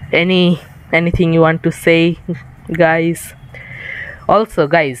 Anything you want to say, guys? Also,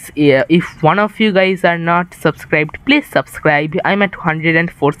 guys, if one of you guys are not subscribed, please subscribe. I'm at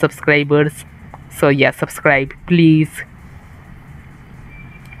 104 subscribers, so yeah, subscribe please.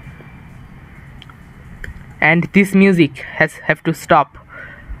 And this music have to stop.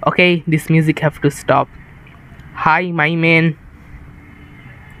 Okay, this music have to stop. Hi, my man.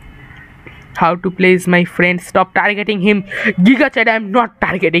 How to play is my friend. Stop targeting him. GigaChat, I'm not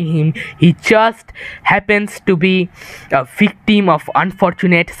targeting him. He just happens to be a victim of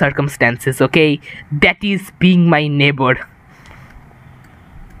unfortunate circumstances, okay? That is being my neighbor.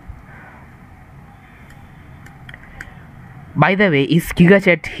 By the way, is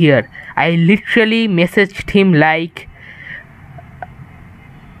GigaChat here? I literally messaged him like,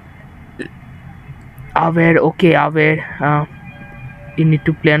 Aware, okay, Aware. You need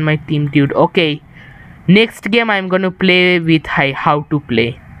to play on my team, dude. Okay, next game I'm gonna play with how to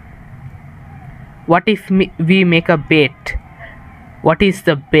play. What if we make a bet? What is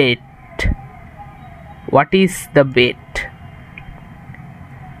the bet? What is the bet?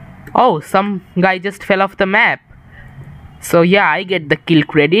 Oh, some guy just fell off the map. So yeah, I get the kill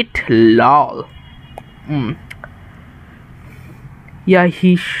credit. Lol. Yeah,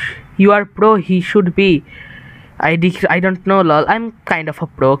 you are pro. He should be. I don't know, lol. I'm kind of a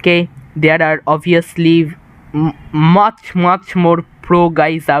pro, okay? There are obviously much more pro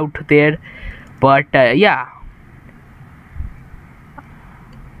guys out there, but yeah.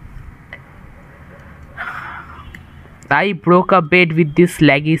 I broke a bed with this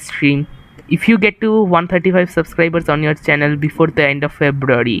laggy stream. If you get to 135 subscribers on your channel before the end of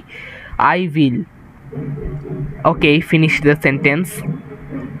February, I will. Okay, finish the sentence.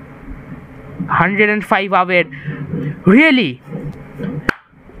 105 Aware. Really?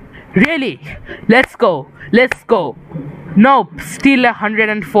 Let's go. Nope, still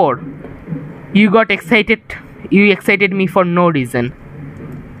 104. You got excited. You excited me for no reason.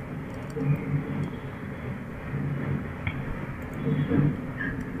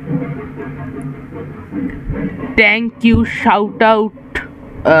 Thank you. Shout out.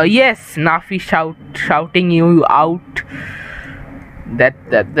 Yes, Nafi shouting you out. That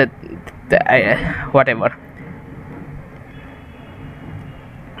whatever.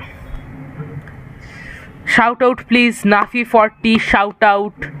 Shout out please, Nafi 40. Shout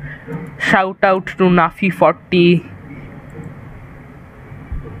out to Nafi 40.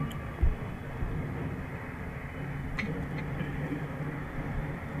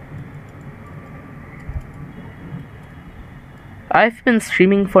 I've been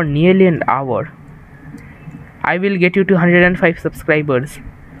streaming for nearly an hour. I will get you to 105 subscribers.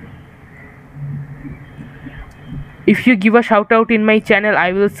 If you give a shout out in my channel,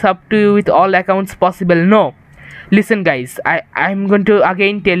 I will sub to you with all accounts possible. No, listen guys, I'm going to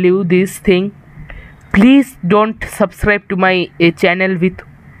again tell you this thing. Please don't subscribe to my channel with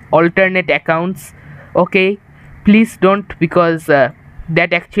alternate accounts, okay? Please don't, because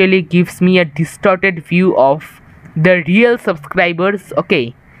that actually gives me a distorted view of the real subscribers,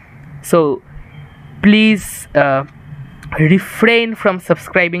 okay? So please refrain from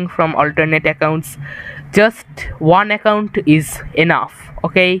subscribing from alternate accounts. Just one account is enough,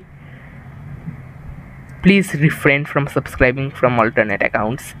 okay? Please refrain from subscribing from alternate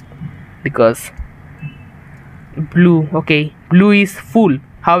accounts, because blue, okay, blue is full.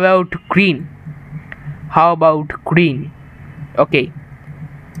 How about green? Okay.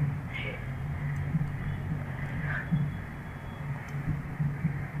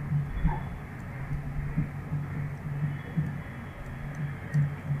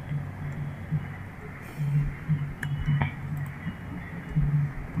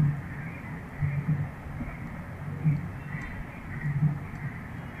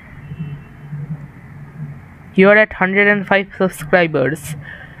 You're at 105 subscribers.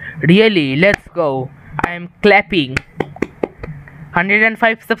 Really? Let's go. I am clapping.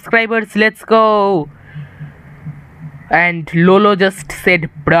 105 subscribers, let's go. And Lolo just said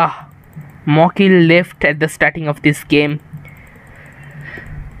bruh. Mokil left at the starting of this game.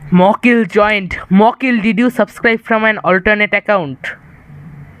 Mokil joined. Mokil, did you subscribe from an alternate account?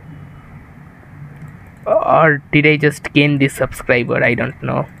 Or did I just gain this subscriber? I don't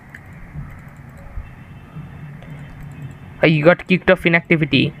know. You got kicked off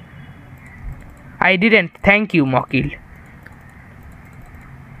inactivity. I didn't. Thank you, Mokil.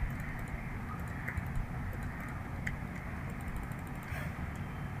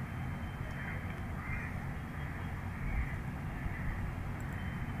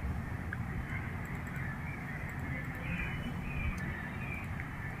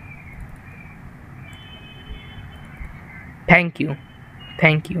 Thank you.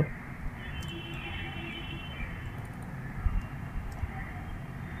 Thank you.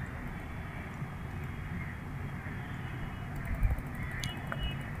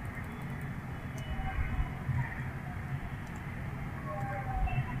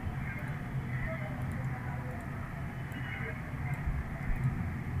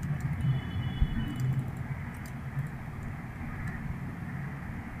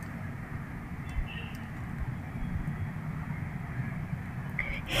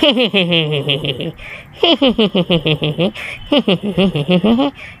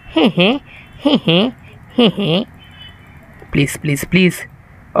 Please, please, please.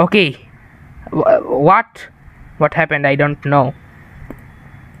 Okay. What? What happened? I don't know.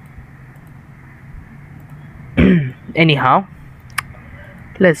 Anyhow,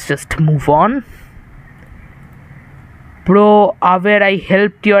 let's just move on. Bro, Aver, I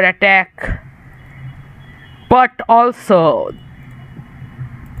helped your attack. But also,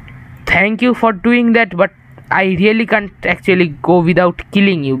 thank you for doing that, but I really can't actually go without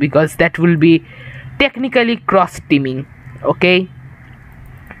killing you because that will be technically cross teaming. Okay,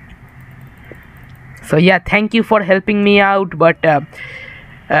 so yeah, thank you for helping me out, but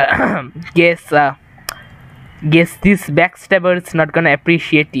guess this backstabber is not gonna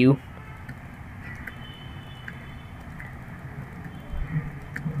appreciate you.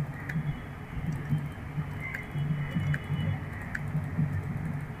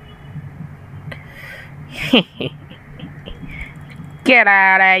 Get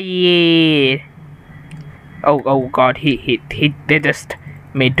out of here. Oh god, he they just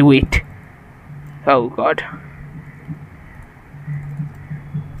may do it. Oh god.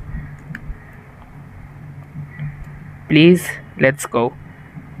 Please, let's go.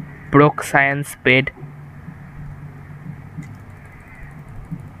 Broke science bed.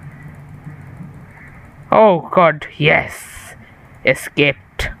 Oh god, yes.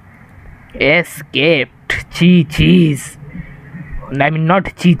 Escaped. GG's. I mean, not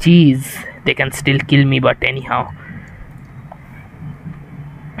GG's. They can still kill me, but anyhow.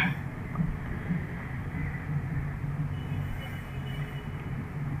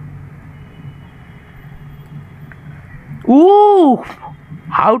 Ooh!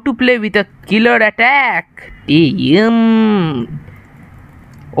 How to play with a killer attack? Damn!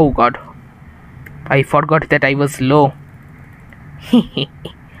 Oh god. I forgot that I was low.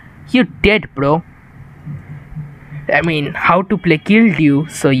 You dead, bro. I mean, how to play killed you,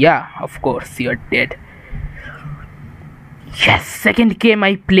 so yeah, of course, you're dead. Yes, second game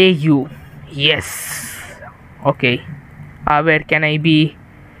I play you. Yes. Okay. Where can I be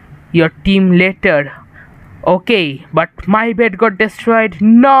your team later? Okay, but my bed got destroyed.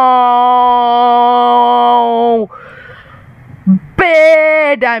 No!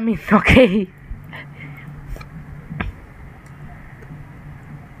 Bed! I mean, okay.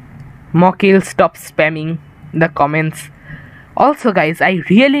 Mokil, stop spamming the comments. Also guys, I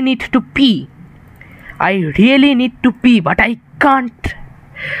really need to pee. But I can't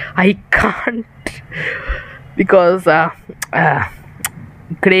because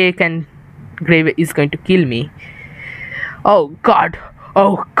Grey is going to kill me. Oh god,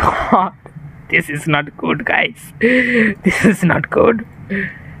 this is not good, guys. This is not good.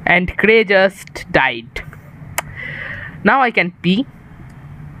 And Grey just died. Now I can pee.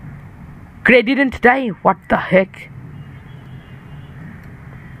 Grey didn't die. What the heck?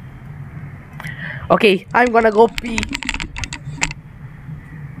 Okay, I'm gonna go pee.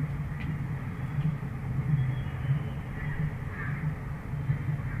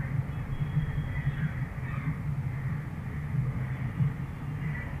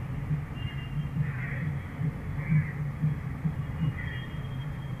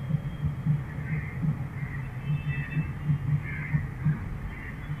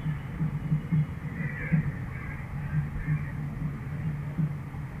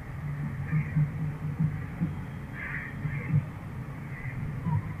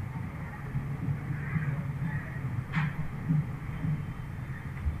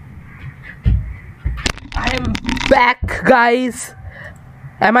 I'm back, guys.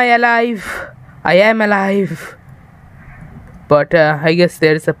 Am I alive? I am alive. But I guess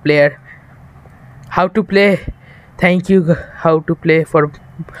there is a player. How to play? Thank you. How to play for?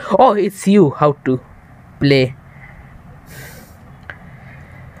 Oh, it's you. How to play?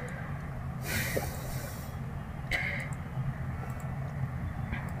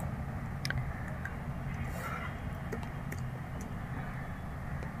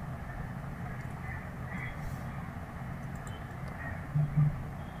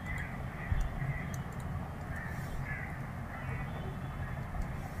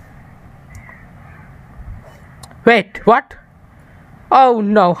 Wait, what? Oh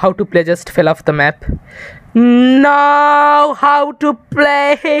no, how to play just fell off the map. No, how to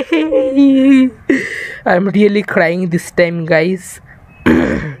play? I'm really crying this time, guys.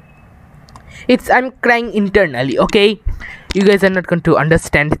 I'm crying internally, okay? You guys are not going to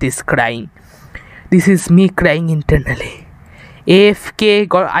understand this crying. This is me crying internally. AFK,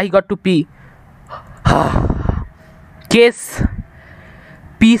 I got to pee. Case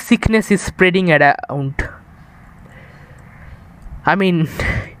pee sickness is spreading around. I mean,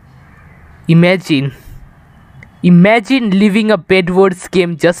 imagine leaving a Bedwars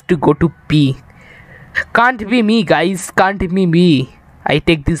game just to go to pee. Can't be me, guys, can't be me. I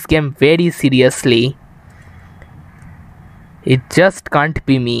take this game very seriously. It just can't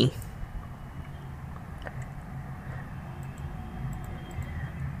be me.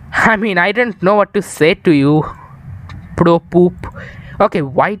 I mean, I don't know what to say to you, pro poop. Okay,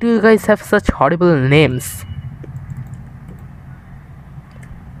 why do you guys have such horrible names?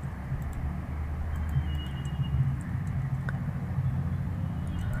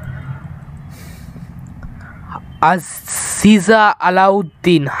 Aziza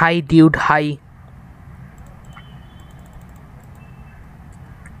Alauddin, hi dude, hi.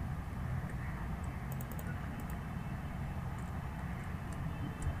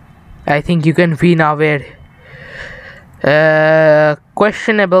 I think you can win aware.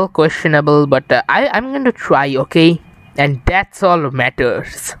 Questionable, but I'm going to try, okay? And that's all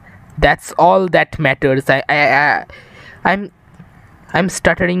matters. That's all that matters. I'm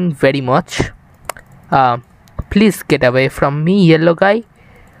stuttering very much. Please get away from me, yellow guy.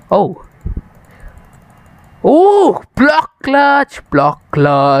 Oh, block clutch,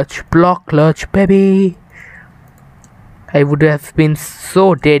 baby. I would have been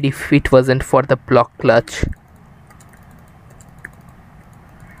so dead if it wasn't for the block clutch.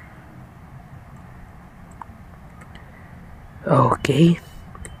 Okay.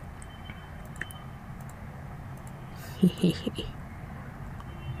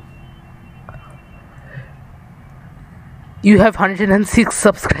 You have 106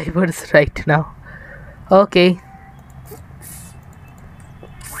 subscribers right now. Okay.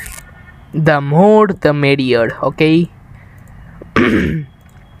 The more the merrier, okay?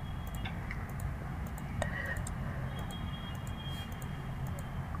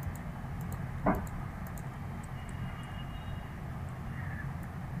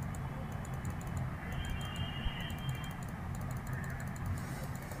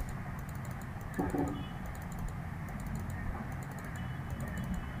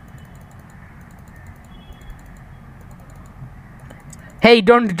 Hey,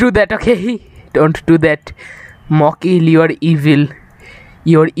 don't do that, okay? Don't do that. Mockil, you're evil.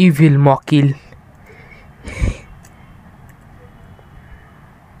 You're evil, Mockil.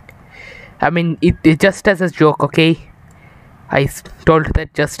 I mean, it just as a joke, okay? I told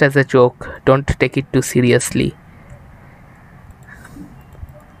that just as a joke. Don't take it too seriously.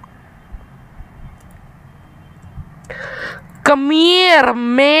 Come here,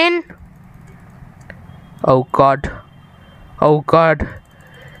 man. Oh god. Oh god.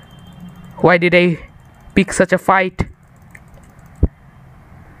 Why did I pick such a fight?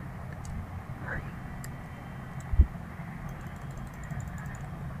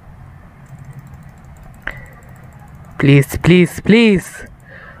 Please, please, please.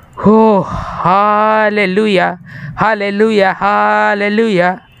 Oh, hallelujah. Hallelujah.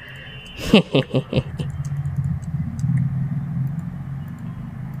 Hallelujah.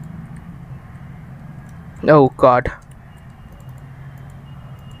 Oh god.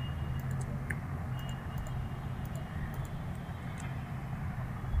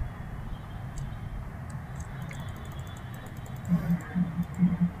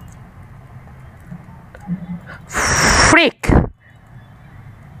 Frick!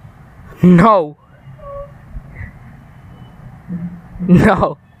 No.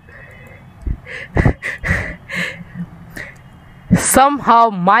 No. Somehow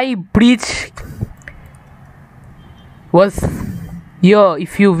my breach was, yo,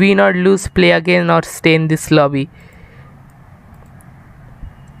 if you win or lose, play again or stay in this lobby.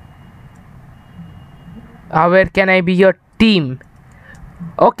 Where can I be your team?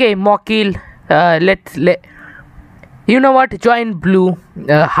 Okay, Mockil, let you know what, join blue.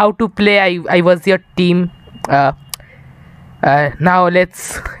 How to play, I was your team. Now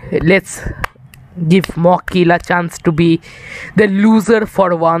let's give Mockil a chance to be the loser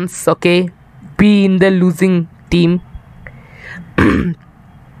for once, okay? Be in the losing team.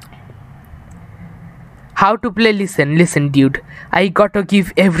 How to play, listen dude, I gotta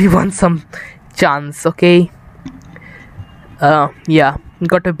give everyone some chance, okay? Yeah,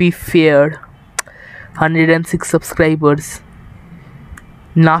 gotta be fair. 106 subscribers.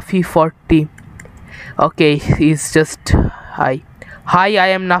 Nafi 40. Okay, he's just hi. Hi, I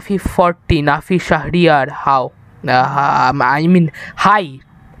am Nafi 40. Nafi Shahriar. How? I mean hi,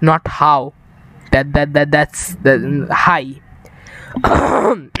 not how. That's the hi.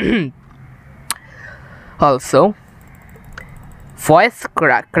 Also, voice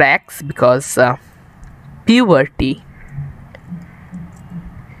cracks because puberty.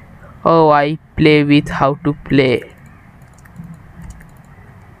 Oh, I play with how to play.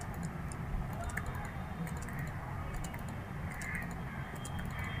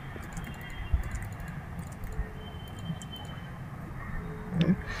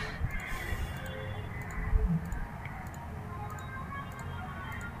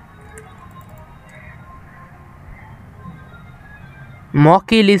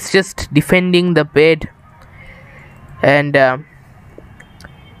 Mokil is just defending the bed and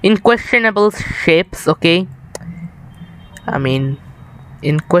in questionable shapes. Okay, I mean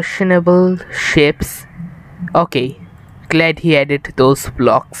in questionable shapes. Okay, glad he added those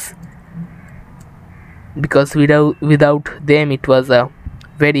blocks because without them it was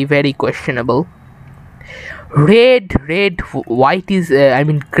very questionable. Red, white is I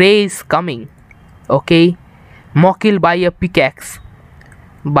mean gray is coming. Okay, Mokil, buy a pickaxe.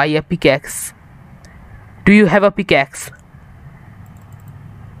 Buy a pickaxe. Do you have a pickaxe?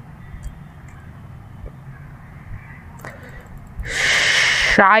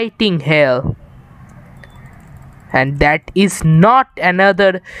 Shiting hell. And that is not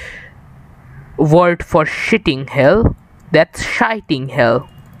another word for shitting hell. That's shiting hell.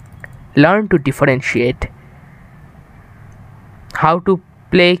 Learn to differentiate. How to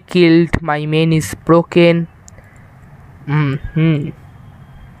play killed. My main is broken.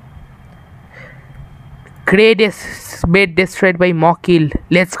 Great bed destroyed by Mokil.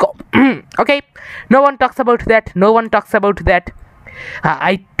 Let's go. Okay, no one talks about that.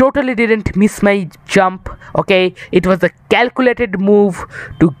 I totally didn't miss my jump. Okay, it was a calculated move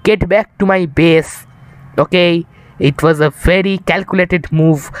to get back to my base. Okay, it was a very calculated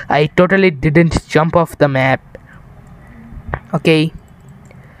move. I totally didn't jump off the map. Okay,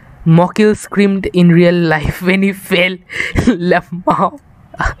 Mokil screamed in real life when he fell. Lamau.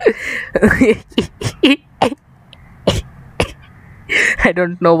 I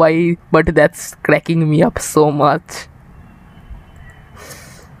don't know why, but that's cracking me up so much.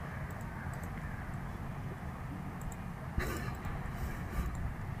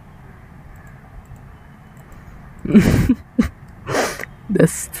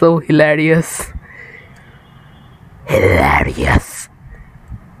 That's so hilarious.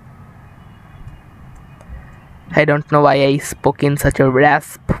 I don't know why I spoke in such a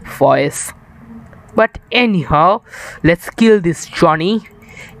rasp voice. But anyhow, let's kill this Johnny.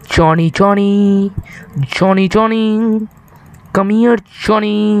 Johnny. Come here,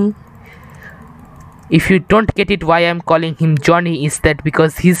 Johnny. If you don't get it why I'm calling him Johnny, is that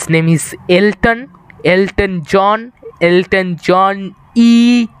because his name is Elton John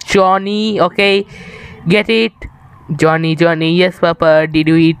Johnny. Okay, get it? Johnny. Yes, Papa. Did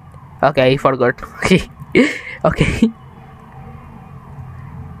you eat? Okay, I forgot. Okay.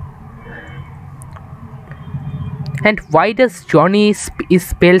 And why does Johnny is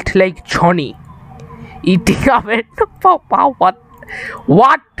spelled like Johnny? Eating away.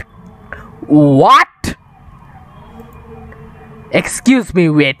 What? Excuse me,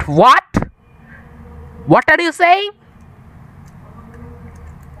 wait, what? What are you saying?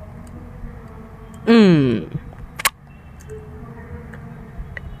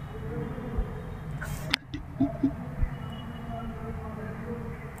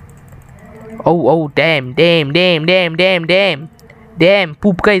 Oh, damn.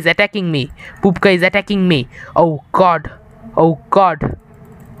 Poop guy is attacking me. Oh god,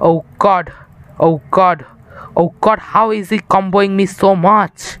 how is he comboing me so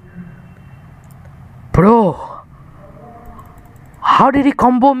much? Bro, how did he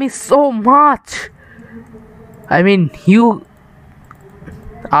combo me so much? I mean, you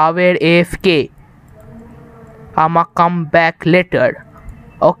are AFK. I'ma come back later.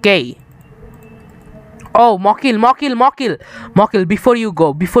 Okay. Oh, Mokil, before you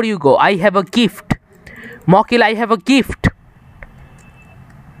go, I have a gift. Mokil, I have a gift.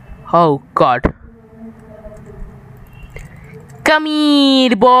 Oh god. Come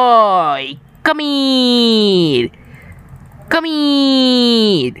here, boy. Come here.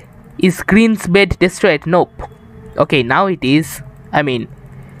 Is Green's bed destroyed? Nope. Okay, now it is. I mean,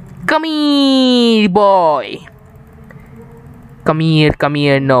 come here, boy. Come here.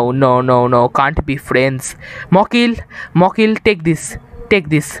 No. Can't be friends. Mokil, take this.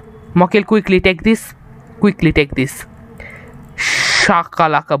 Mokil, quickly take this. quickly take this.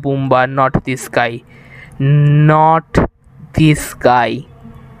 Shakalaka Boomba, not this guy. Not this guy.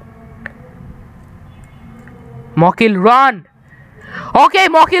 Mokil, run! Okay,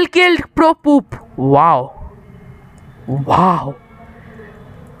 Mokil killed Pro Poop. Wow. Wow.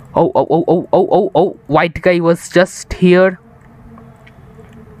 Oh. White guy was just here.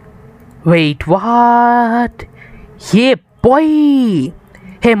 Wait, what? Yeah, boy.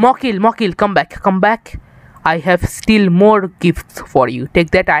 Hey, Mokil, come back. I have still more gifts for you. Take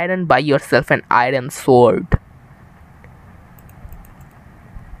that iron, buy yourself an iron sword.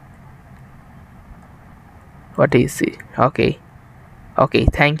 What is it? Okay,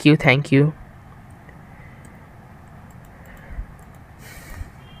 thank you.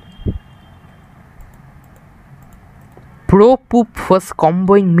 Pro Poop was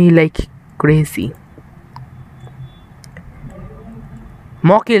comboing me like crazy.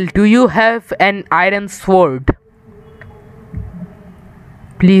 Mokil, do you have an iron sword?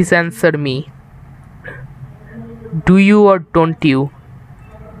 Please answer me. Do you or don't you?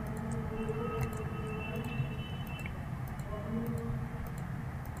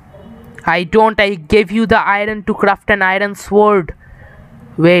 I don't. I gave you the iron to craft an iron sword.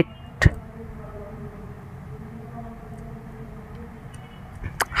 Wait.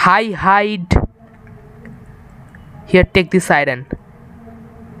 Hide. Here, take this iron.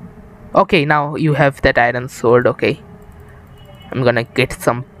 Okay, now you have that iron sword. Okay, I'm gonna get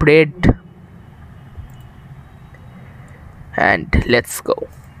some bread and let's go.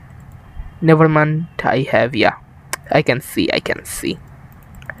 Never mind, I have, yeah, I can see.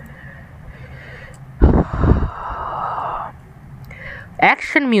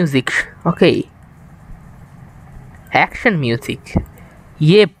 Action music. Okay, action music.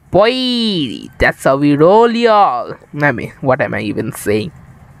 Yeah, boy, that's how we roll, y'all. I mean, what am I even saying?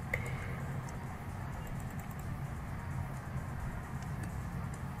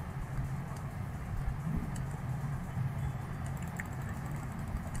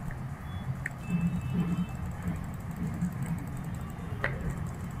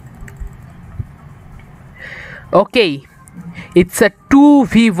 Okay, it's a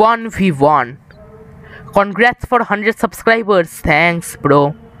 2v1v1. Congrats for 100 subscribers. Thanks,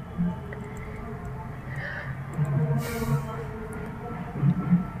 bro.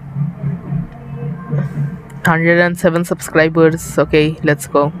 $107 subscribers. Okay, let's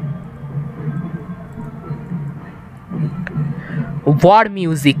go. War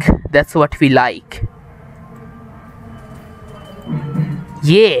music, that's what we like.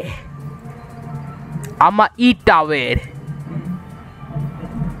 Yeah, I'ma eat tower.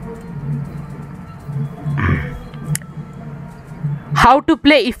 How to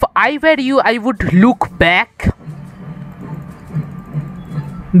play? If I were you, I would look back,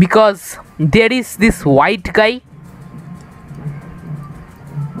 because there is this white guy.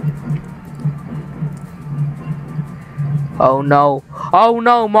 Oh no,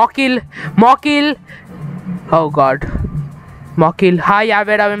 Mokil. Oh god, Mokil, hi,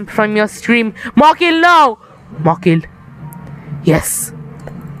 I'm from your stream. Mokil, no! Mokil, yes.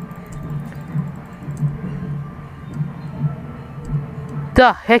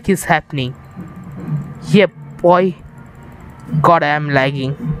 The heck is happening? Yep, boy. God, I am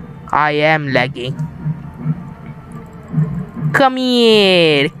lagging. Come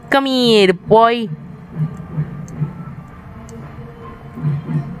here, boy.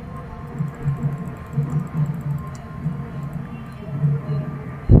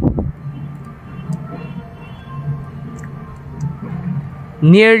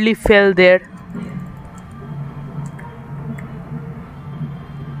 Nearly fell there.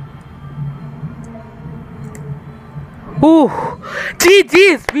 Ooh,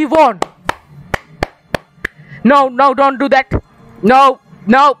 GG's, we won. No, don't do that. No.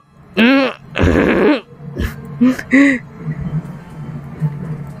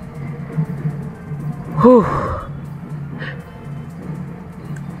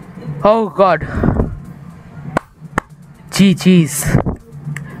 Oh god. GG's.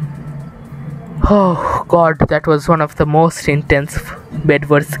 Oh god, that was one of the most intense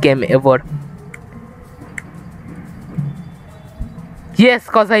Bedwars game ever. Yes,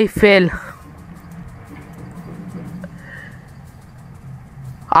 cause I fail.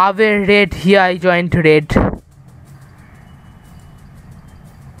 Ave red, here I joined red.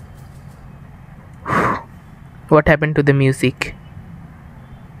 What happened to the music?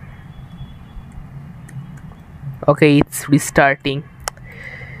 Okay, it's restarting.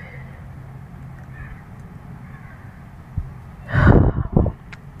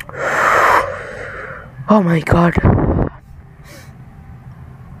 Oh my god.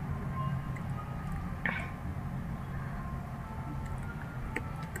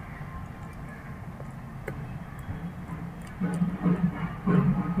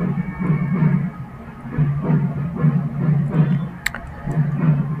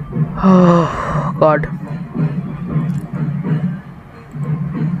 Oh God.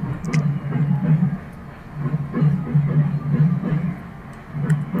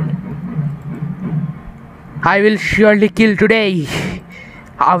 I will surely kill today.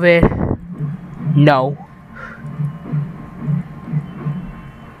 Where? No.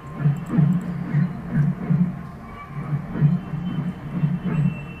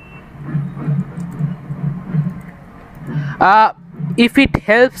 If it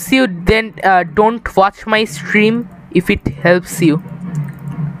helps you, then don't watch my stream. If it helps you,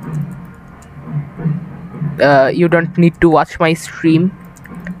 you don't need to watch my stream.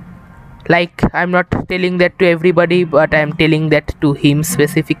 Like, I'm not telling that to everybody, but I'm telling that to him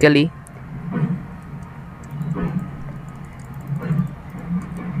specifically.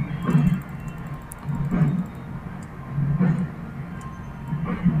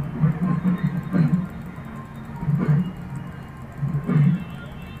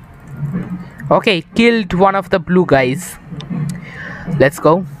 Okay, killed one of the blue guys. Let's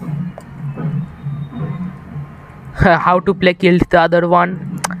go. How to play killed the other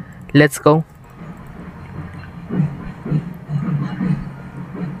one. Let's go.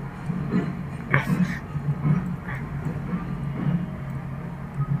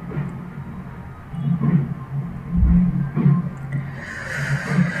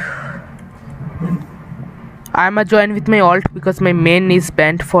 I'ma join with my alt because my main is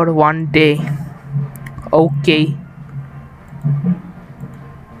banned for 1 day. Okay.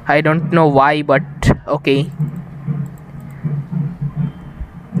 I don't know why, but okay.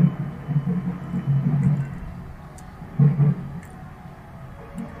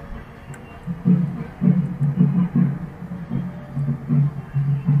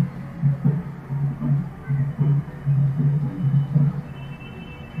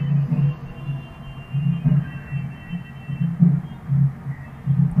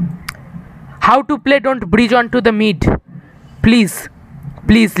 How to play, don't bridge onto the mid. Please.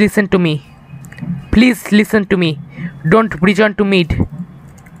 Please listen to me. Please listen to me. Don't bridge onto mid.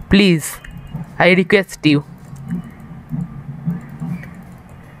 Please. I request you.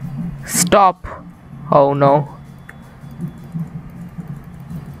 Stop. Oh no.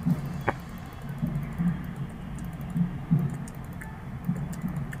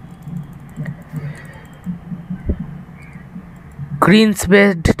 Green's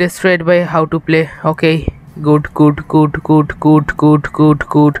bed destroyed by how to play. Okay. Good.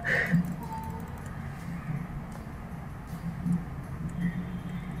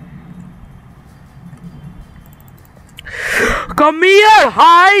 Come here,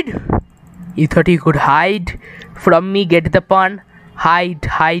 hide! You thought you could hide from me? Get the pun?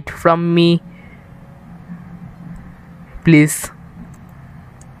 Hide from me. Please.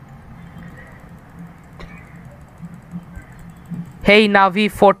 Hey Navi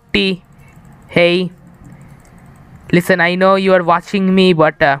 40. Hey. Listen, I know you are watching me,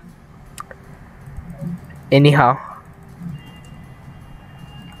 but anyhow.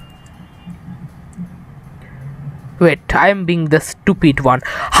 Wait, I am being the stupid one.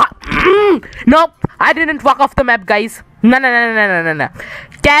 Nope, I didn't walk off the map, guys. No.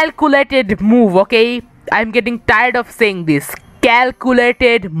 Calculated move, okay? I'm getting tired of saying this.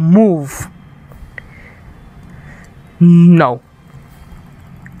 Calculated move. No.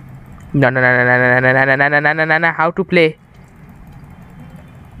 No. How to play?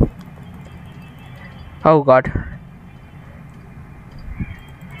 Oh God.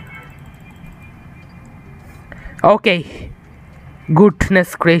 Okay.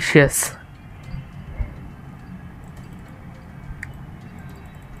 Goodness gracious.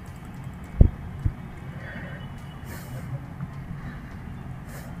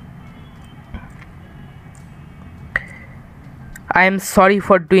 I am sorry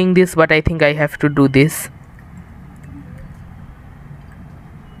for doing this, but I think I have to do this.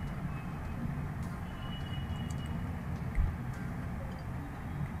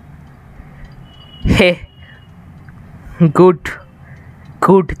 Hey. Good,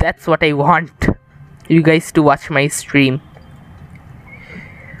 that's what I want. You guys to watch my stream.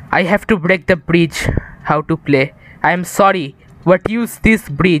 I have to break the bridge. How to play? I am sorry, but use this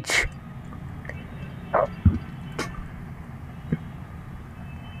bridge.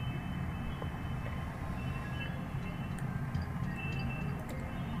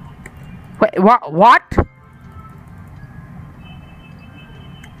 Wait, what?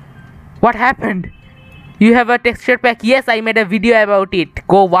 What happened? You have a texture pack? Yes, I made a video about it.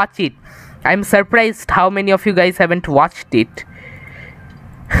 Go watch it. I'm surprised how many of you guys haven't watched it.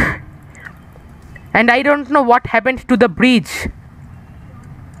 And I don't know what happened to the bridge.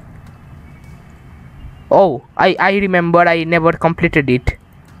 Oh, I remember I never completed it.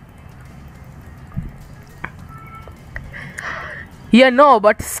 Yeah, no,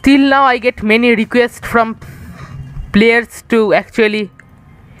 but still now I get many requests from players to actually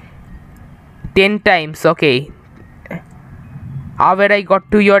 10 times. Okay, where I got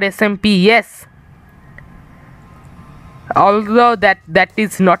to your SMP. Yes, although that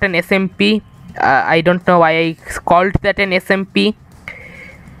is not an SMP. I don't know why I called that an SMP.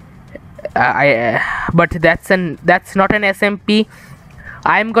 But that's not an SMP.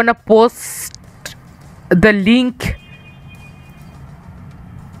 I'm gonna post the link.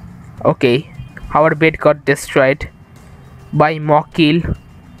 Okay, our bed got destroyed by Mokil.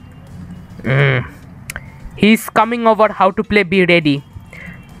 He's coming over. How to play? Be ready.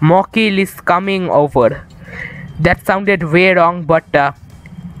 Mokil is coming over. That sounded way wrong, but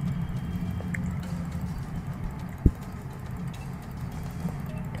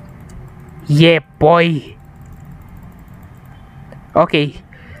yeah, boy. Okay,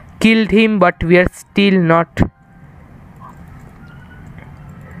 killed him, but we are still not.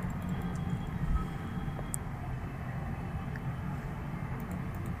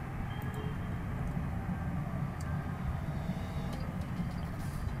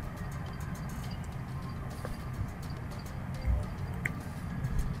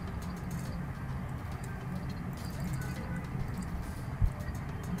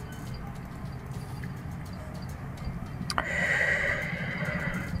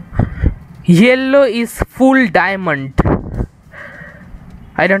 Yellow is full diamond.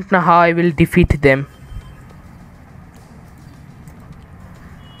 I don't know how I will defeat them.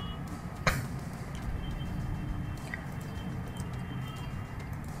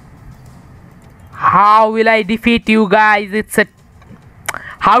 How will I defeat you guys? It's a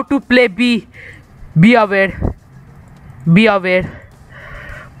how to play. Be aware. Be aware.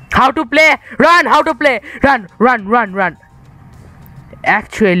 How to play? Run. How to play? Run.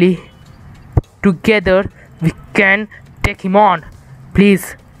 Actually, together we can take him on.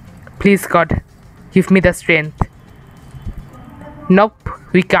 Please God, give me the strength. Nope,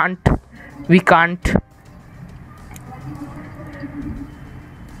 we can't.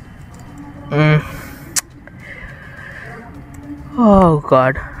 Oh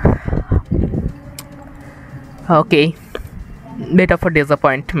god. Okay, bit of a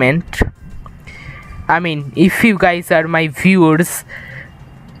disappointment. I mean, if you guys are my viewers,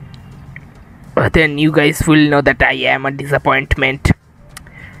 then you guys will know that I am a disappointment.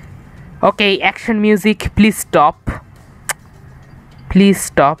 Okay, action music, please stop.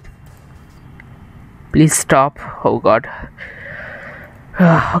 Oh god.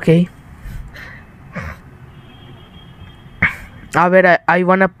 Okay, I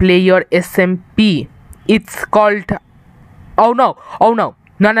wanna play your SMP. It's called, oh no, no,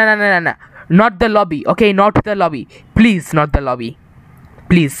 not the lobby. Okay, not the lobby, please. Not the lobby,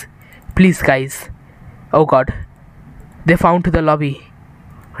 please guys. Oh god, they found the lobby.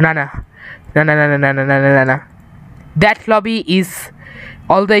 No. That lobby is,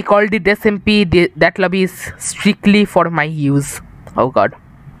 although I called it SMP, that lobby is strictly for my use. Oh god.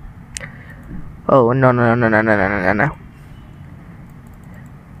 Oh no.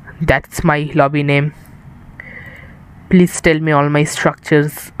 That's my lobby name. Please tell me all my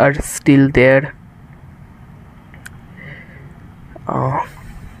structures are still there. Oh.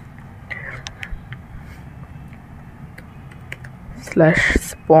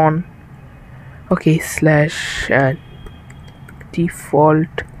 /spawn. Okay,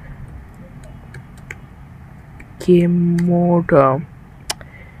 /default game mode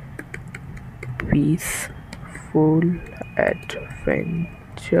peaceful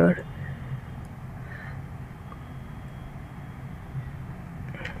adventure.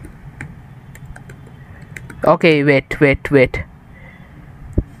 Okay, wait.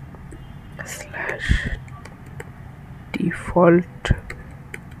 /default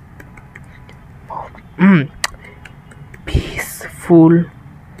peaceful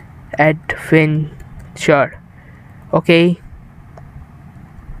adventure. Okay,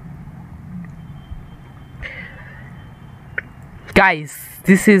 guys,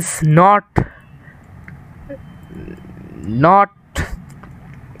 this is not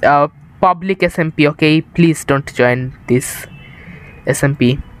a public SMP. Okay, please don't join this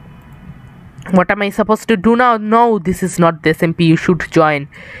SMP. What am I supposed to do now? No, this is not the SMP you should join.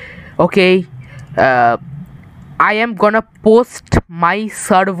 Okay, I am gonna post my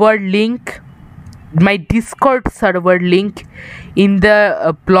server link, my Discord server link, in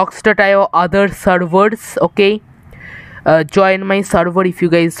the blocks.io other servers. Okay, join my server if you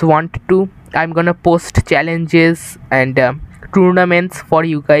guys want to. I'm gonna post challenges and tournaments for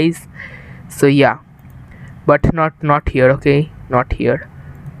you guys. So yeah, but not here. Okay, not here.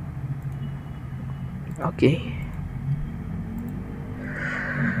 Okay,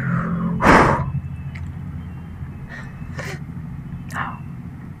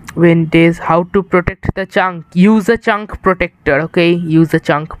 When days, how to protect the chunk? Use a chunk protector. Okay, use a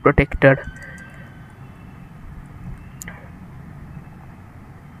chunk protector.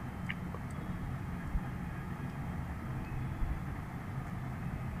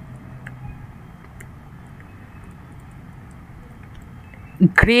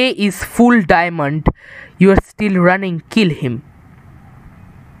 Gray is full diamond. You are still running. Kill him.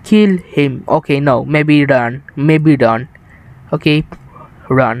 Kill him. Okay, no, maybe run. Maybe run. Okay,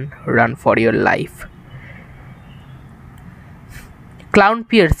 run for your life. Clown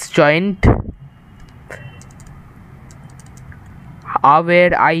Pierce joined.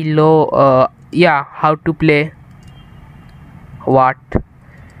 Where I low. Yeah, how to play? What?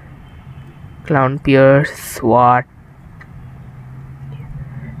 Clown Pierce. What?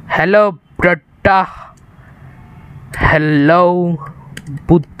 Hello, Buddha. Hello,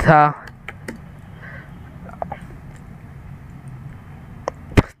 Buddha.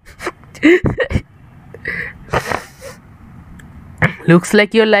 Looks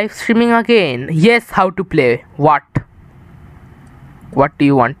like you're live streaming again. Yes, how to play? What? What do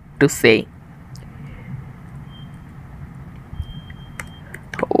you want to say?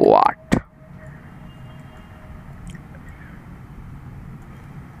 What?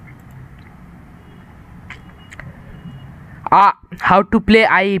 How to play?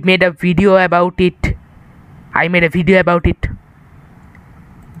 I made a video about it.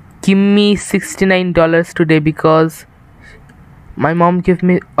 Give me $69 today because my mom gave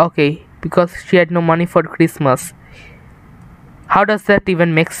me, okay, because she had no money for Christmas. How does that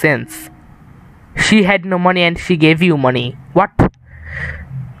even make sense? She had no money and she gave you money. What?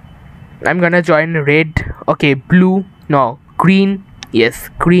 I'm gonna join red. Okay, blue. No, green. Yes,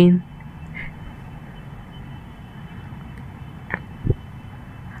 green.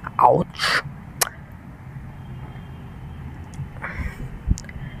 Ouch.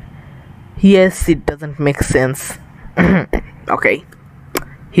 Yes, it doesn't make sense. Okay.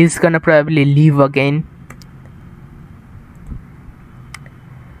 He's gonna probably leave again.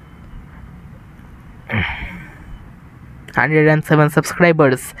 $107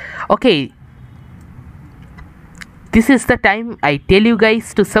 subscribers. Okay. This is the time I tell you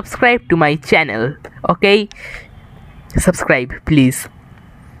guys to subscribe to my channel. Okay? Subscribe, please.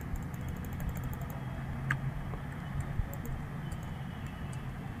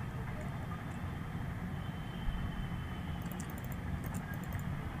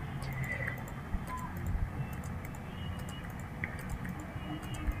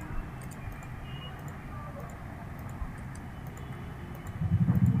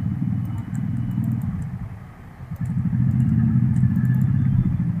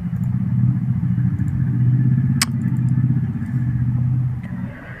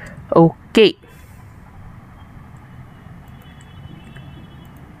 Okay.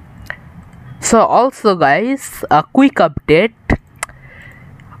 So also guys, a quick update.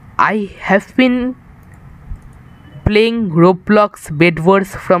 I have been playing Roblox Bedwars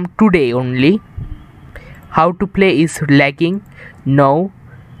from today only. How to play is lagging. No,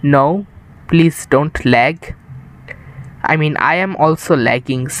 please don't lag. I mean, I am also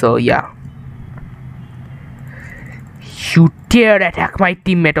lagging, so yeah. You dare attack my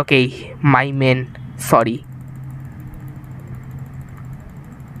teammate. Okay, my man. Sorry.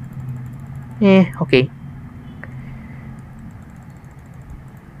 Okay.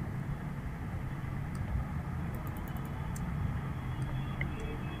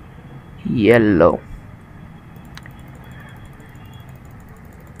 Yellow.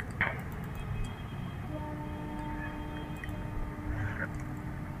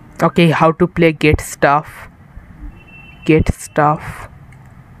 Okay, how to play get stuff.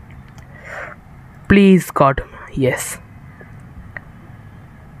 Please God, yes.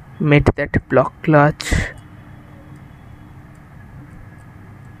 Made that block clutch.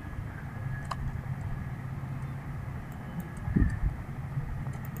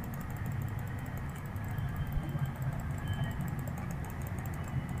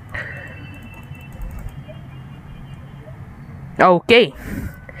 Okay.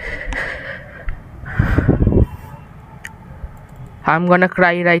 I'm gonna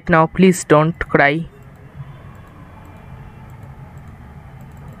cry right now. Please don't cry.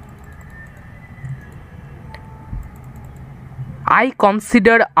 I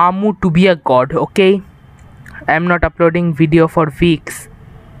consider Amu to be a god, okay? I'm not uploading video for weeks.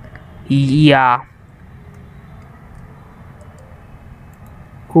 Yeah.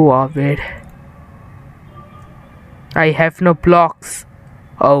 Go away. I have no blocks.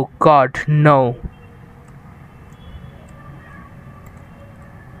 Oh god, no.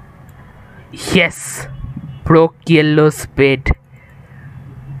 Yes. Broke yellow's bed.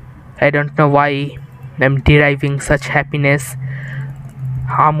 I don't know why I'm deriving such happiness.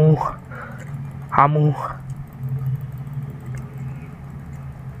 Amu.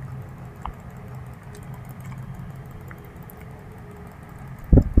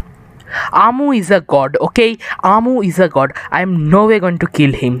 Amu is a god, okay? Amu is a god. I am no way going to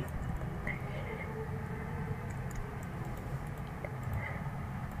kill him.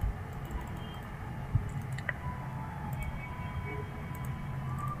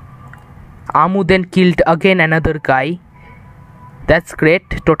 Amu then killed again another guy. That's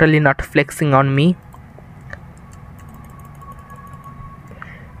great. Totally not flexing on me.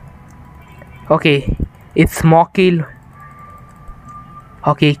 Okay, it's Mokil.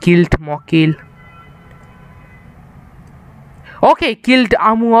 Okay, killed Mokil. Okay, killed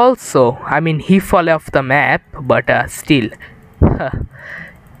Amu also. I mean, he fell off the map, but still.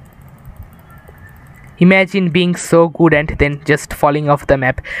 Imagine being so good and then just falling off the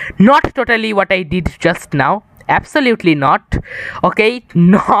map. Not totally what I did just now. Absolutely not. Okay,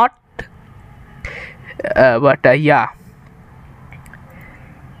 not. But yeah.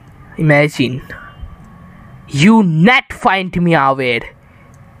 Imagine. You not find me aware.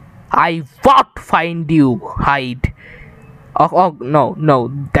 I won't find you. Hide. Oh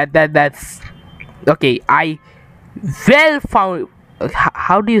no. That's okay. I well found.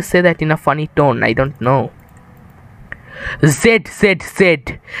 How do you say that in a funny tone? I don't know. Z.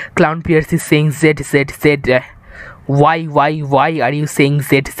 Clown Pierce is saying Z. Why are you saying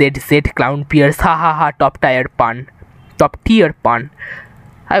Z? Clown Pierce? Ha. Top tier pun.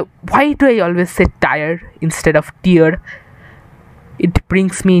 Why do I always say tire instead of tier? It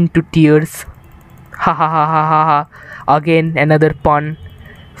brings me into tears. Ha. Again another pun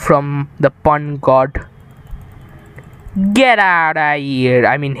from the pun god. Get out of here.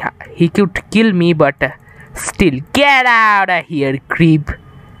 I mean, he could kill me, but still, get out of here, creep.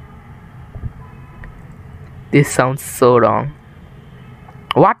 This sounds so wrong.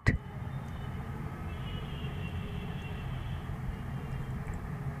 What?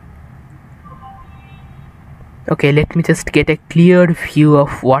 Okay, let me just get a clear view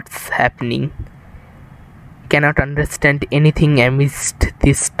of what's happening. Cannot understand anything amidst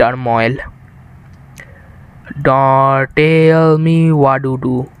this turmoil. Don't tell me what to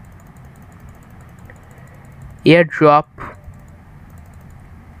do. Airdrop.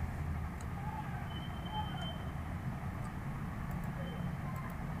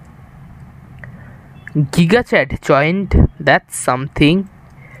 GigaChat joined. That's something.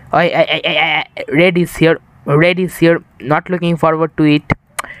 Red is here. Not looking forward to it.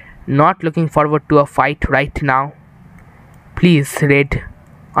 Not looking forward to a fight right now. Please, Red,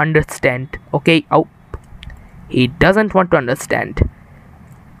 understand. Okay. Oh. He doesn't want to understand.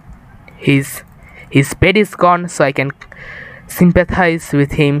 His bed is gone, so I can sympathize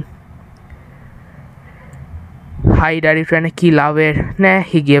with him. Hide, are you trying to kill Aware? Nah,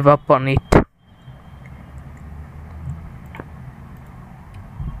 he gave up on it.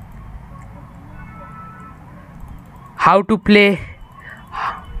 How to play?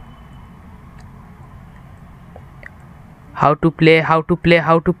 How to play?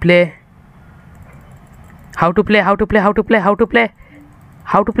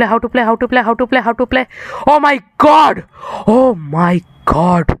 Oh my god!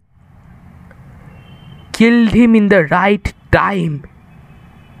 Killed him in the right time.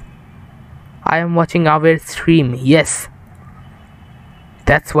 I am watching our stream. Yes,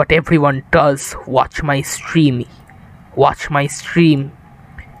 that's what everyone does. Watch my stream.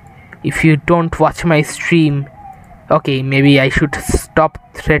 If you don't watch my stream, okay, maybe I should stop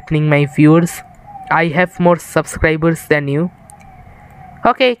threatening my viewers. I have more subscribers than you.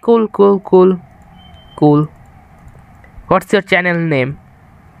 Okay, cool. What's your channel name?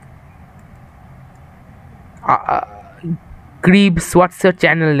 Greebs, what's your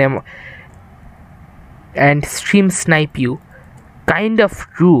channel name? And stream snipe you. Kind of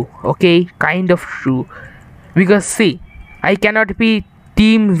true, okay? Kind of true. Because see, I cannot be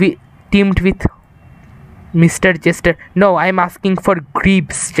teamed with Mr. Jester. No, I'm asking for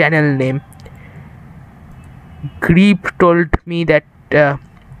Greeb's channel name. Greeb told me that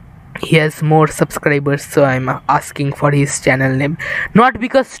he has more subscribers, so I'm asking for his channel name. Not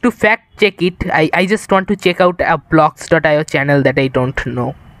because to fact check it. I just want to check out a blocks.io channel that I don't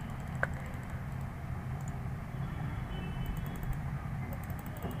know.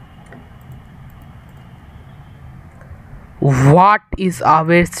 What is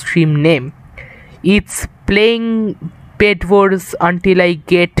our stream name? It's playing Bedwars until I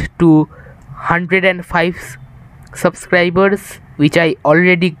get to 105 subscribers, which I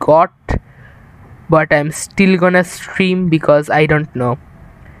already got, but I'm still gonna stream because I don't know.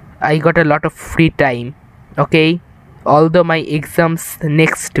 I got a lot of free time. Okay, although my exams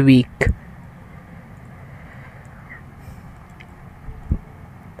next week.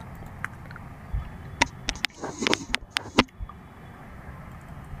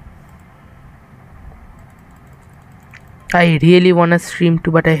 I really wanna stream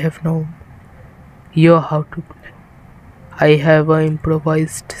too, but I have no how to play. I have a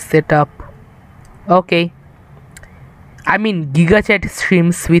improvised setup. Okay. I mean, GigaChat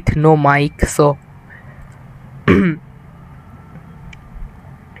streams with no mic, so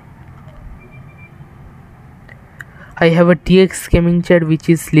I have a TX gaming chair which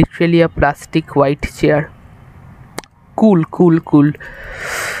is literally a plastic white chair. Cool, cool, cool.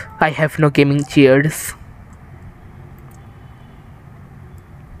 I have no gaming chairs.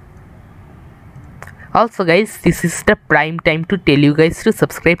 Also guys, this is the prime time to tell you guys to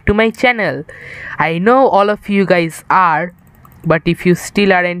subscribe to my channel. I know all of you guys are, but if you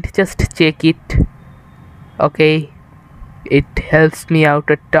still aren't, just check it. Okay, it helps me out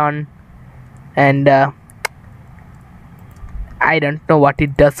a ton, and I don't know what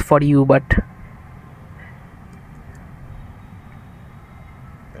it does for you, but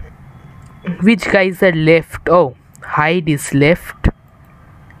which guys are left? Oh, Hyde is left.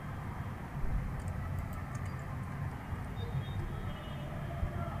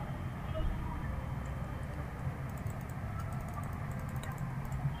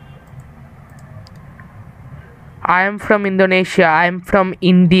 I am from Indonesia. I am from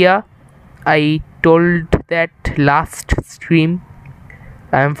India. I told that last stream.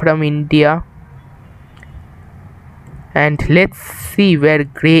 I am from India. And let's see where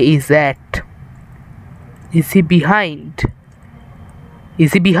Gray is at. Is he behind?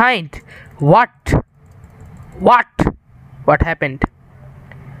 Is he behind? What? What? What happened?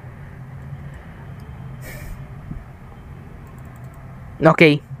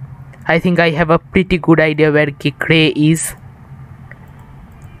 Okay. I think I have a pretty good idea where Gray is.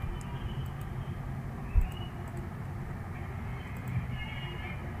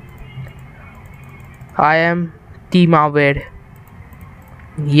 I am team aware.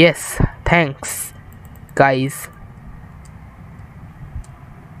 Yes, thanks, guys.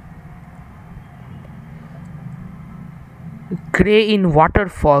 Gray in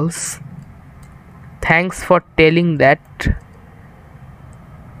waterfalls. Thanks for telling that.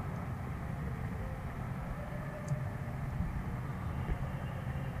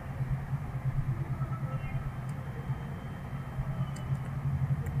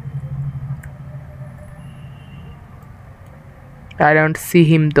 I don't see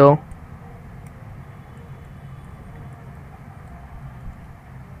him though.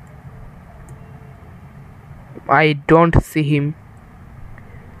 I don't see him.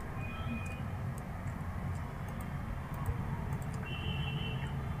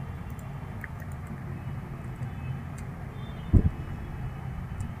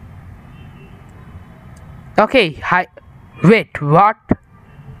 Okay, hi. Wait, what?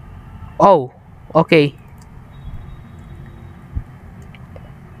 Oh, okay.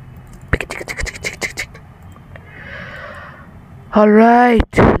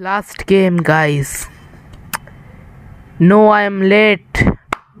 Alright, last game, guys. No, I am late.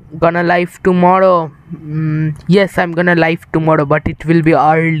 Gonna live tomorrow. Yes, I'm gonna live tomorrow, but it will be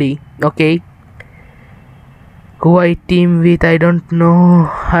early. Okay. Who I team with, I don't know.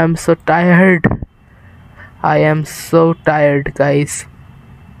 I'm so tired. I am so tired, guys.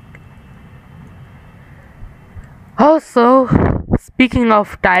 Also, speaking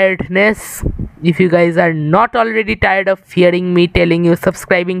of tiredness, if you guys are not already tired of hearing me telling you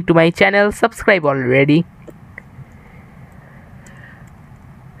subscribing to my channel, subscribe already.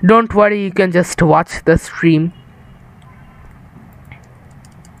 Don't worry, you can just watch the stream.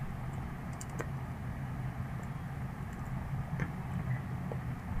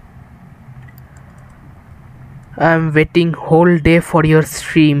 I'm waiting whole day for your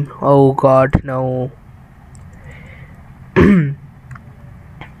stream. Oh god, no.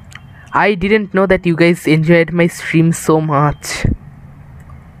 I didn't know that you guys enjoyed my stream so much.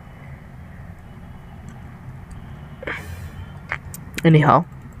 Anyhow,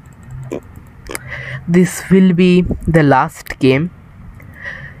 this will be the last game,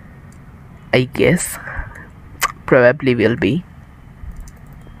 I guess. Probably will be.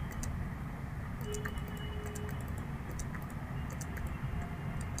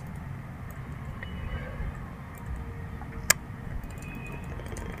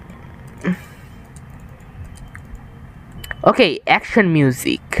 Okay, action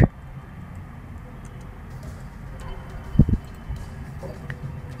music.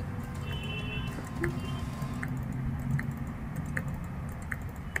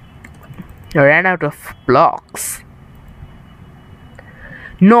 I ran out of blocks.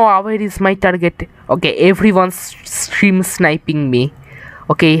 No, where is my target? Okay, everyone's stream sniping me.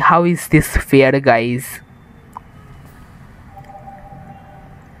 Okay, how is this fair, guys?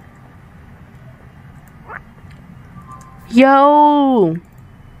 Yo!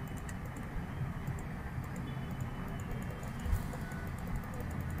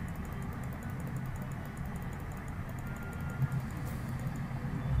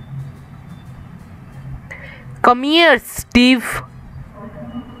 Come here, Steve.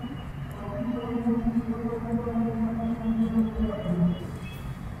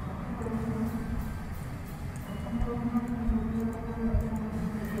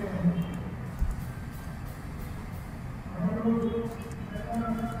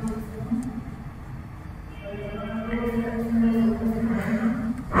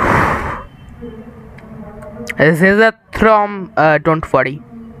 This is a from don't worry.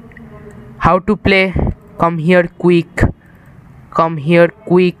 How to play? Come here quick. Come here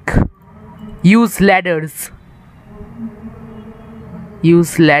quick. Use ladders.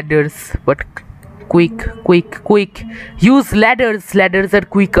 Use ladders, but quick, quick, quick. Use ladders. Ladders are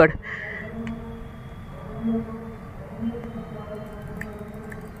quicker.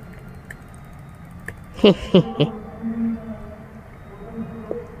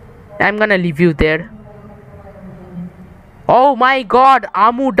 I'm gonna leave you there. Oh my god,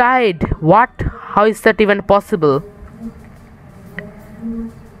 Amu died. What? How is that even possible?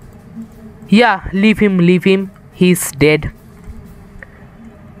 Yeah, leave him, leave him. He's dead.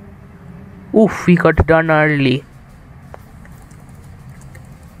 Oof, we got done early.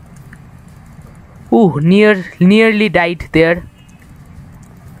 Ooh, nearly died there.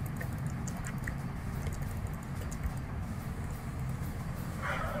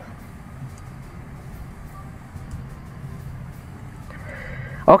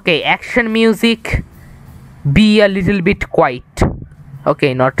 Okay, action music. Be a little bit quiet.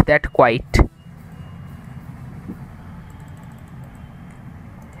 Okay, not that quiet.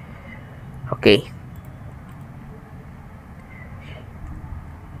 Okay.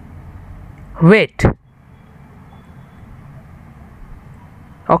 Wait.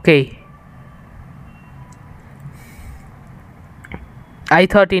 Okay. I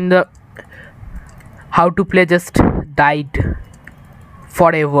thought in the how to play just died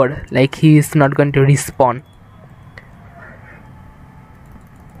forever, like he is not going to respawn.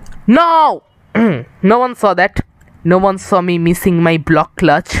 No! No one saw that. No one saw me missing my block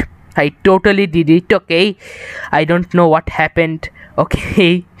clutch. I totally did it, okay? I don't know what happened,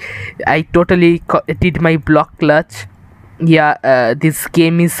 okay? I totally did my block clutch. Yeah, this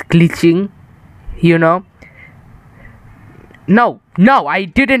game is glitching, you know? No, I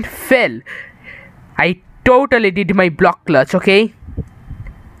didn't fail. I totally did my block clutch, okay?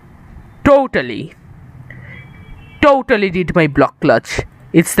 Totally did my block clutch.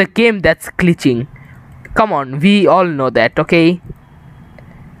 It's the game that's glitching. Come on, we all know that, okay?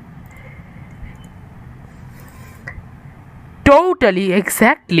 Totally,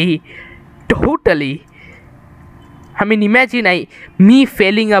 exactly. Totally. I mean, imagine me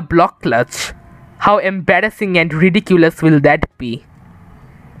failing a block clutch. How embarrassing and ridiculous will that be?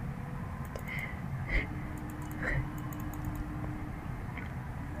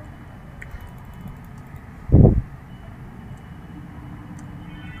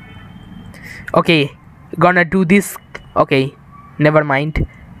 Okay, gonna do this. Okay, never mind.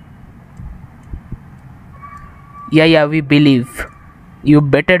 Yeah, we believe. You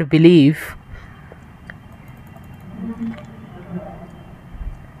better believe.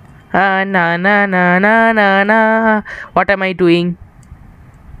 Na. What am I doing?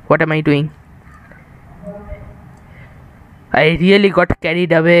 I really got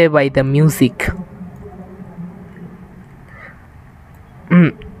carried away by the music.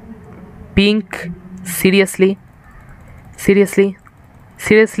 Pink, seriously,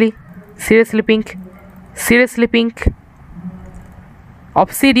 Pink.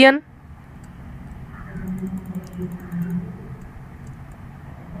 Obsidian.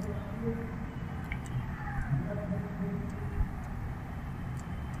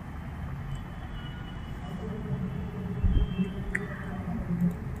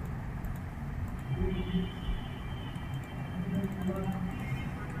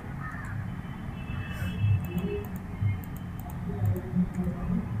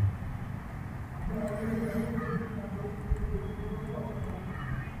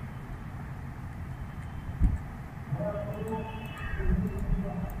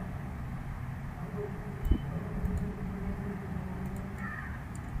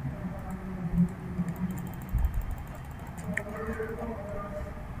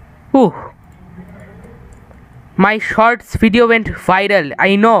 Ooh, My shorts video went viral.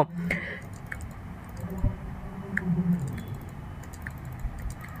 I know.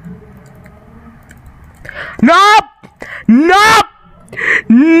 No! No!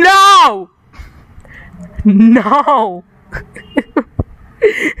 No! No!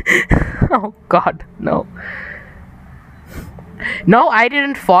 Oh God, no. No, I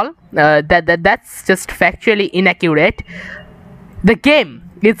didn't fall. That's just factually inaccurate. The game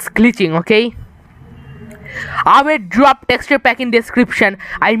is glitching, okay? I will drop texture pack in description.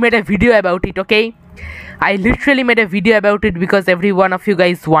 I made a video about it, okay? I literally made a video about it because every one of you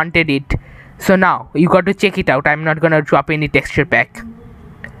guys wanted it. So now you got to check it out. I'm not gonna drop any texture pack.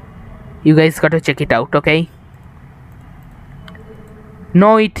 You guys got to check it out, okay?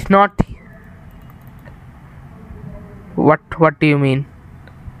 No, it's not. What do you mean?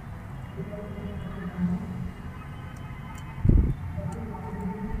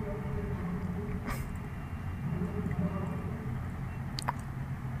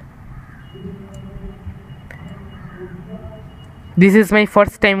 This is my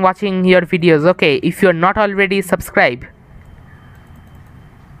first time watching your videos, okay? If you're not already subscribed,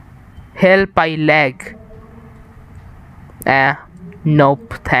 help, I lag.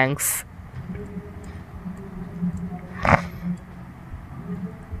 Nope, thanks.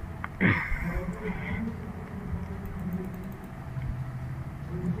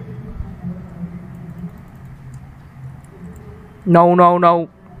 No, no, no.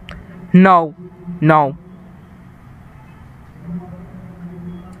 No, no.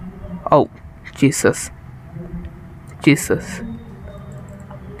 Oh, Jesus. Jesus.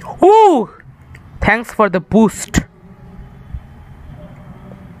 Ooh! Thanks for the boost.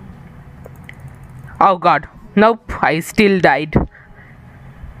 Oh God. Nope, I still died.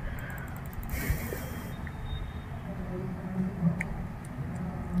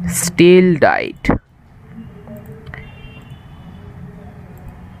 Still died.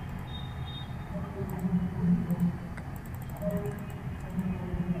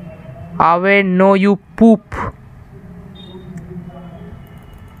 Away, no, you poop.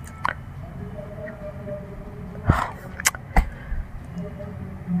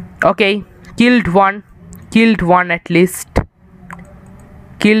 Okay, killed one at least.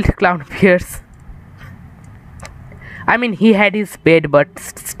 Killed Clown Pierce. I mean, he had his bed, but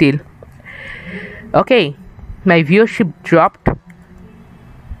still. Okay, my viewership dropped.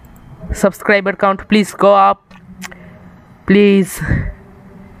 Subscriber count, please go up. Please.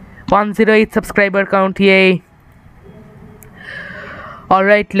 108 subscriber count, yay.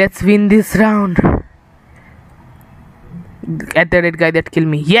 Alright, let's win this round. At the red guy that killed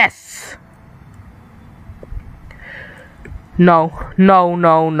me. Yes! No, no,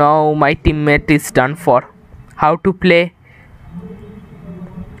 no, no. My teammate is done for. How to play?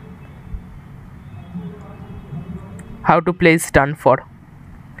 How to play is done for.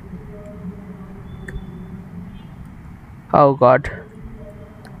 Oh God.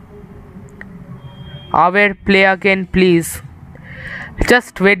 Aware, play again, please.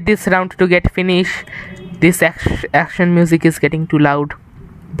 Just wait this round to get finished. This action music is getting too loud.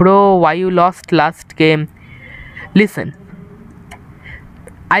 Bro, why you lost last game? Listen.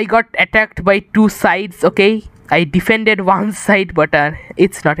 I got attacked by two sides, okay? I defended one side, but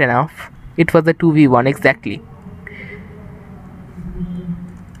it's not enough. It was a 2v1, exactly.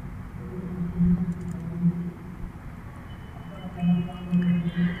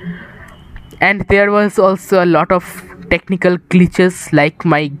 And there was also a lot of technical glitches, like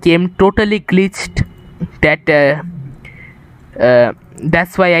my game totally glitched.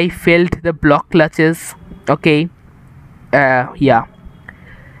 That's why I failed the block clutches. Okay. Yeah.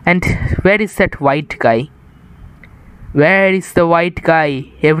 And where is that white guy? Where is the white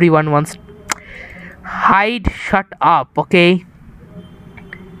guy? Everyone wants. Hide. Shut up. Okay.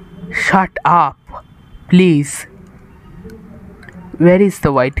 Shut up, please. Where is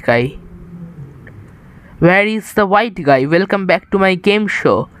the white guy? Where is the white guy? Welcome back to my game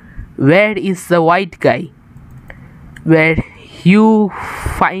show. Where is the white guy? Where you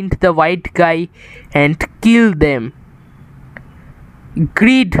find the white guy and kill them.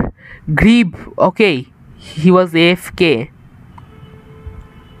 Greeb, okay. He was AFK.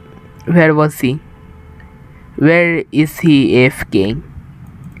 Where was he? Where is he AFK?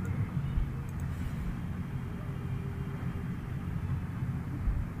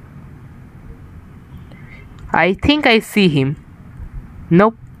 I think I see him.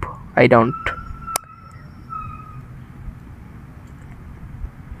 Nope, I don't.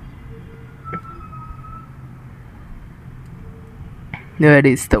 Where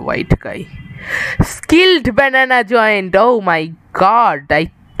is the white guy? Skilled banana joined. Oh my God, I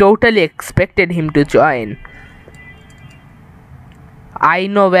totally expected him to join. I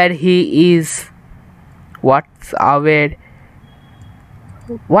know where he is. What's our...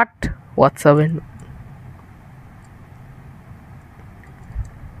 What? What's our...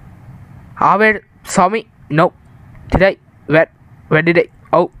 Our... Saw me? No. Did I? Where did I?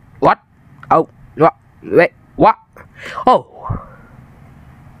 Oh, what? Oh, what? Wait, what? Oh.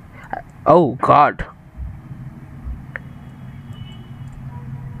 Oh, God.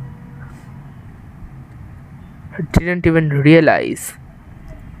 I didn't even realize.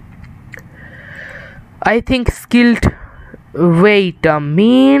 I think skilled... Wait a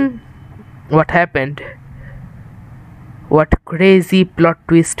minute. What happened? What crazy plot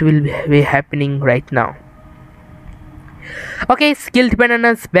twist will be happening right now? Okay, skilled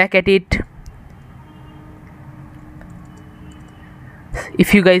bananas back at it.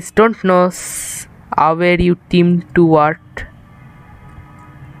 If you guys don't know, where you team to what?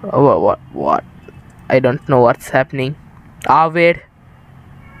 What? I don't know what's happening. Where?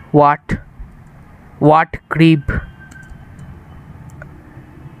 What creep?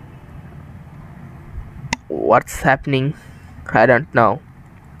 What's happening? I don't know.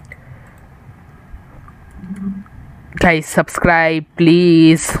 Guys, subscribe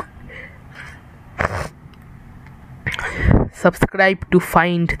please. Subscribe to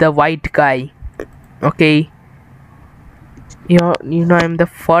find the white guy. Okay. You know I'm the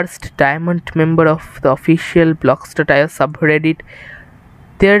first diamond member of the official Blocks.io subreddit.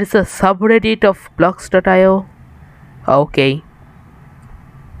 There's a subreddit of Blocks.io. Okay.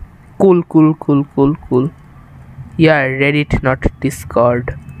 Cool. Yeah, Reddit, not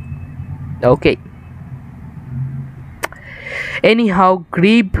Discord. Okay. Anyhow,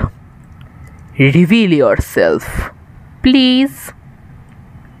 Greeb, reveal yourself. Please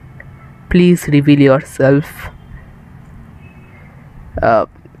reveal yourself.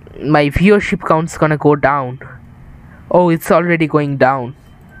 My viewership count's gonna go down. Oh, it's already going down.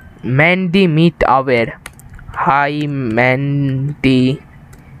 Mandy, meet aware. Hi, Mandy.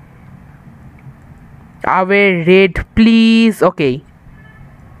 Aware raid, please. Okay.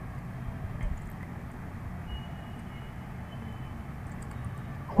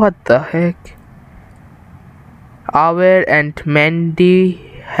 What the heck? Aware and Mandy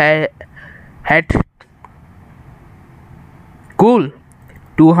had cool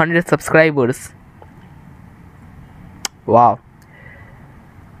 200 subscribers. Wow.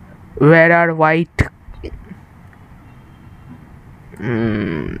 Where are white?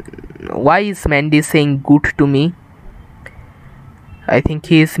 Why is Mandy saying good to me? I think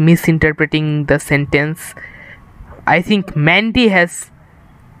he is misinterpreting the sentence. I think Mandy has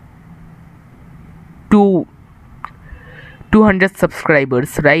 200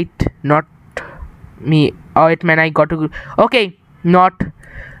 subscribers, right? Not me. Oh, it man, I got to. Okay, not.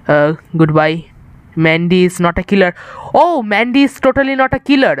 Goodbye. Mandy is not a killer. Oh, Mandy is totally not a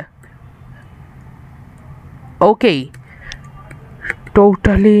killer. Okay.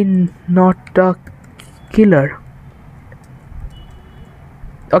 Totally not a killer.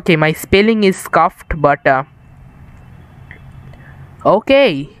 Okay, my spelling is scuffed, but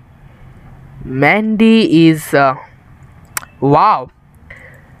okay. Mandy is wow.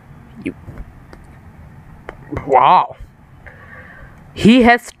 Wow. He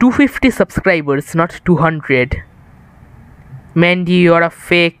has 250 subscribers, not 200. Mandy, you're a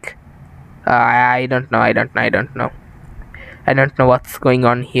fake. I don't know. I don't know what's going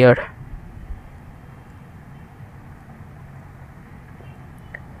on here.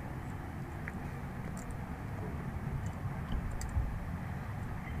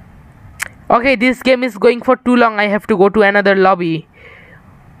 Okay, this game is going for too long. I have to go to another lobby.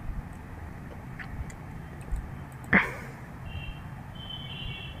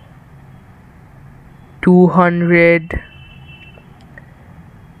 $200.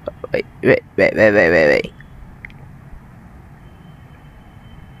 Wait.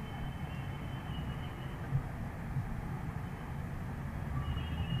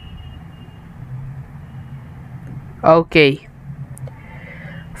 Okay.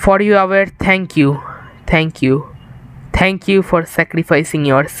 For you, Aware, thank you for sacrificing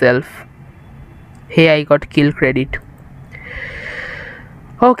yourself. Hey, I got kill credit.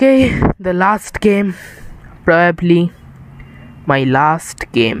 Okay, the last game, probably my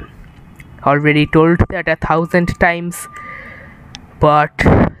last game. Already told that 1,000 times, but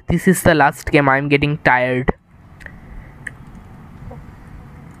this is the last game. I'm getting tired.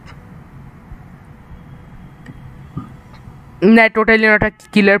 Totally not a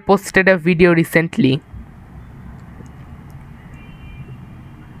killer posted a video recently.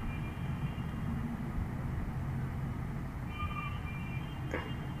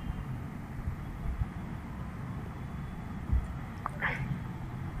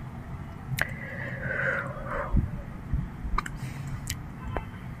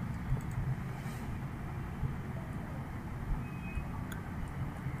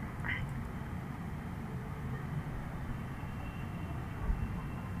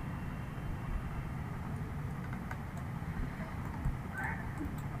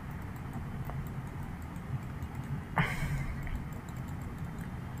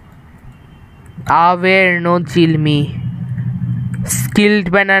 Aware no chill me.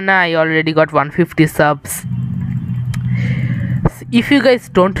 Skilled banana, I already got 150 subs. If you guys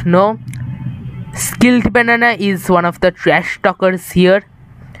don't know, Skilled banana is one of the trash talkers here.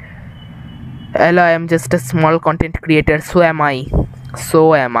 Hello, I am just a small content creator. So am I.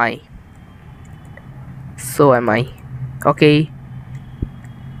 So am I. So am I. Okay.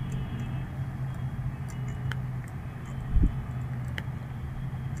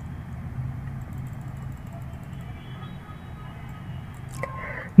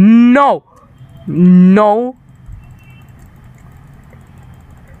 No. No.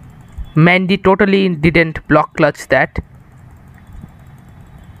 Mandy totally didn't block clutch that.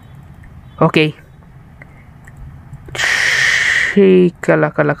 Okay.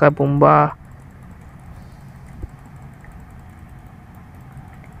 Shikalaka boomba.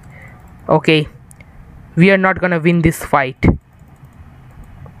 Okay. We are not gonna win this fight.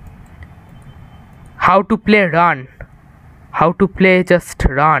 How to play run? How to play just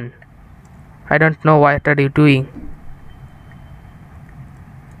run? I don't know what are you doing.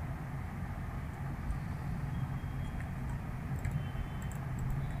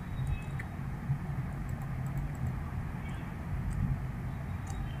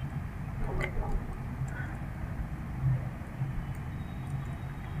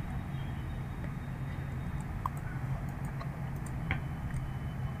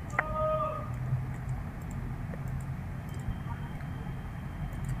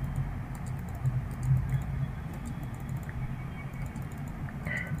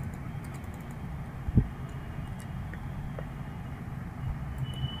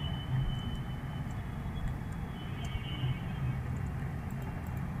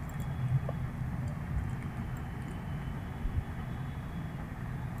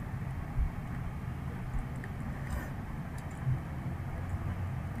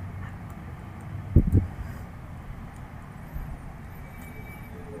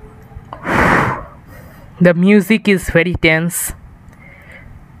 The music is very tense.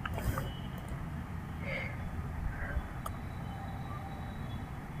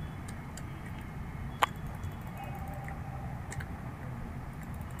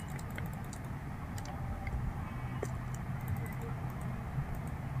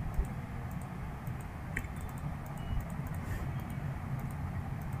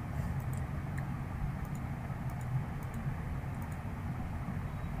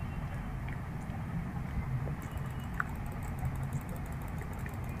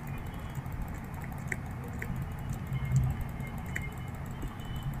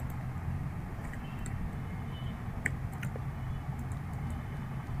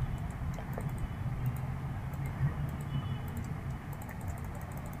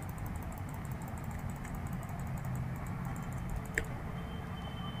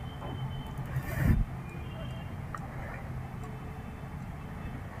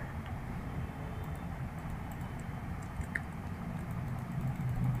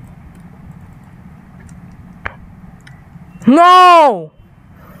 No!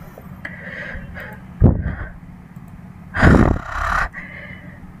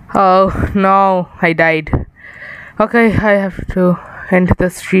 Oh no, I died. Okay, I have to end the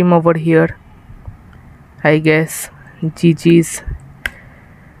stream over here, I guess. GG's.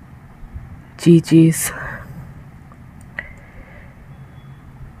 GG's.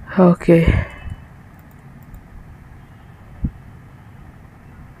 Okay.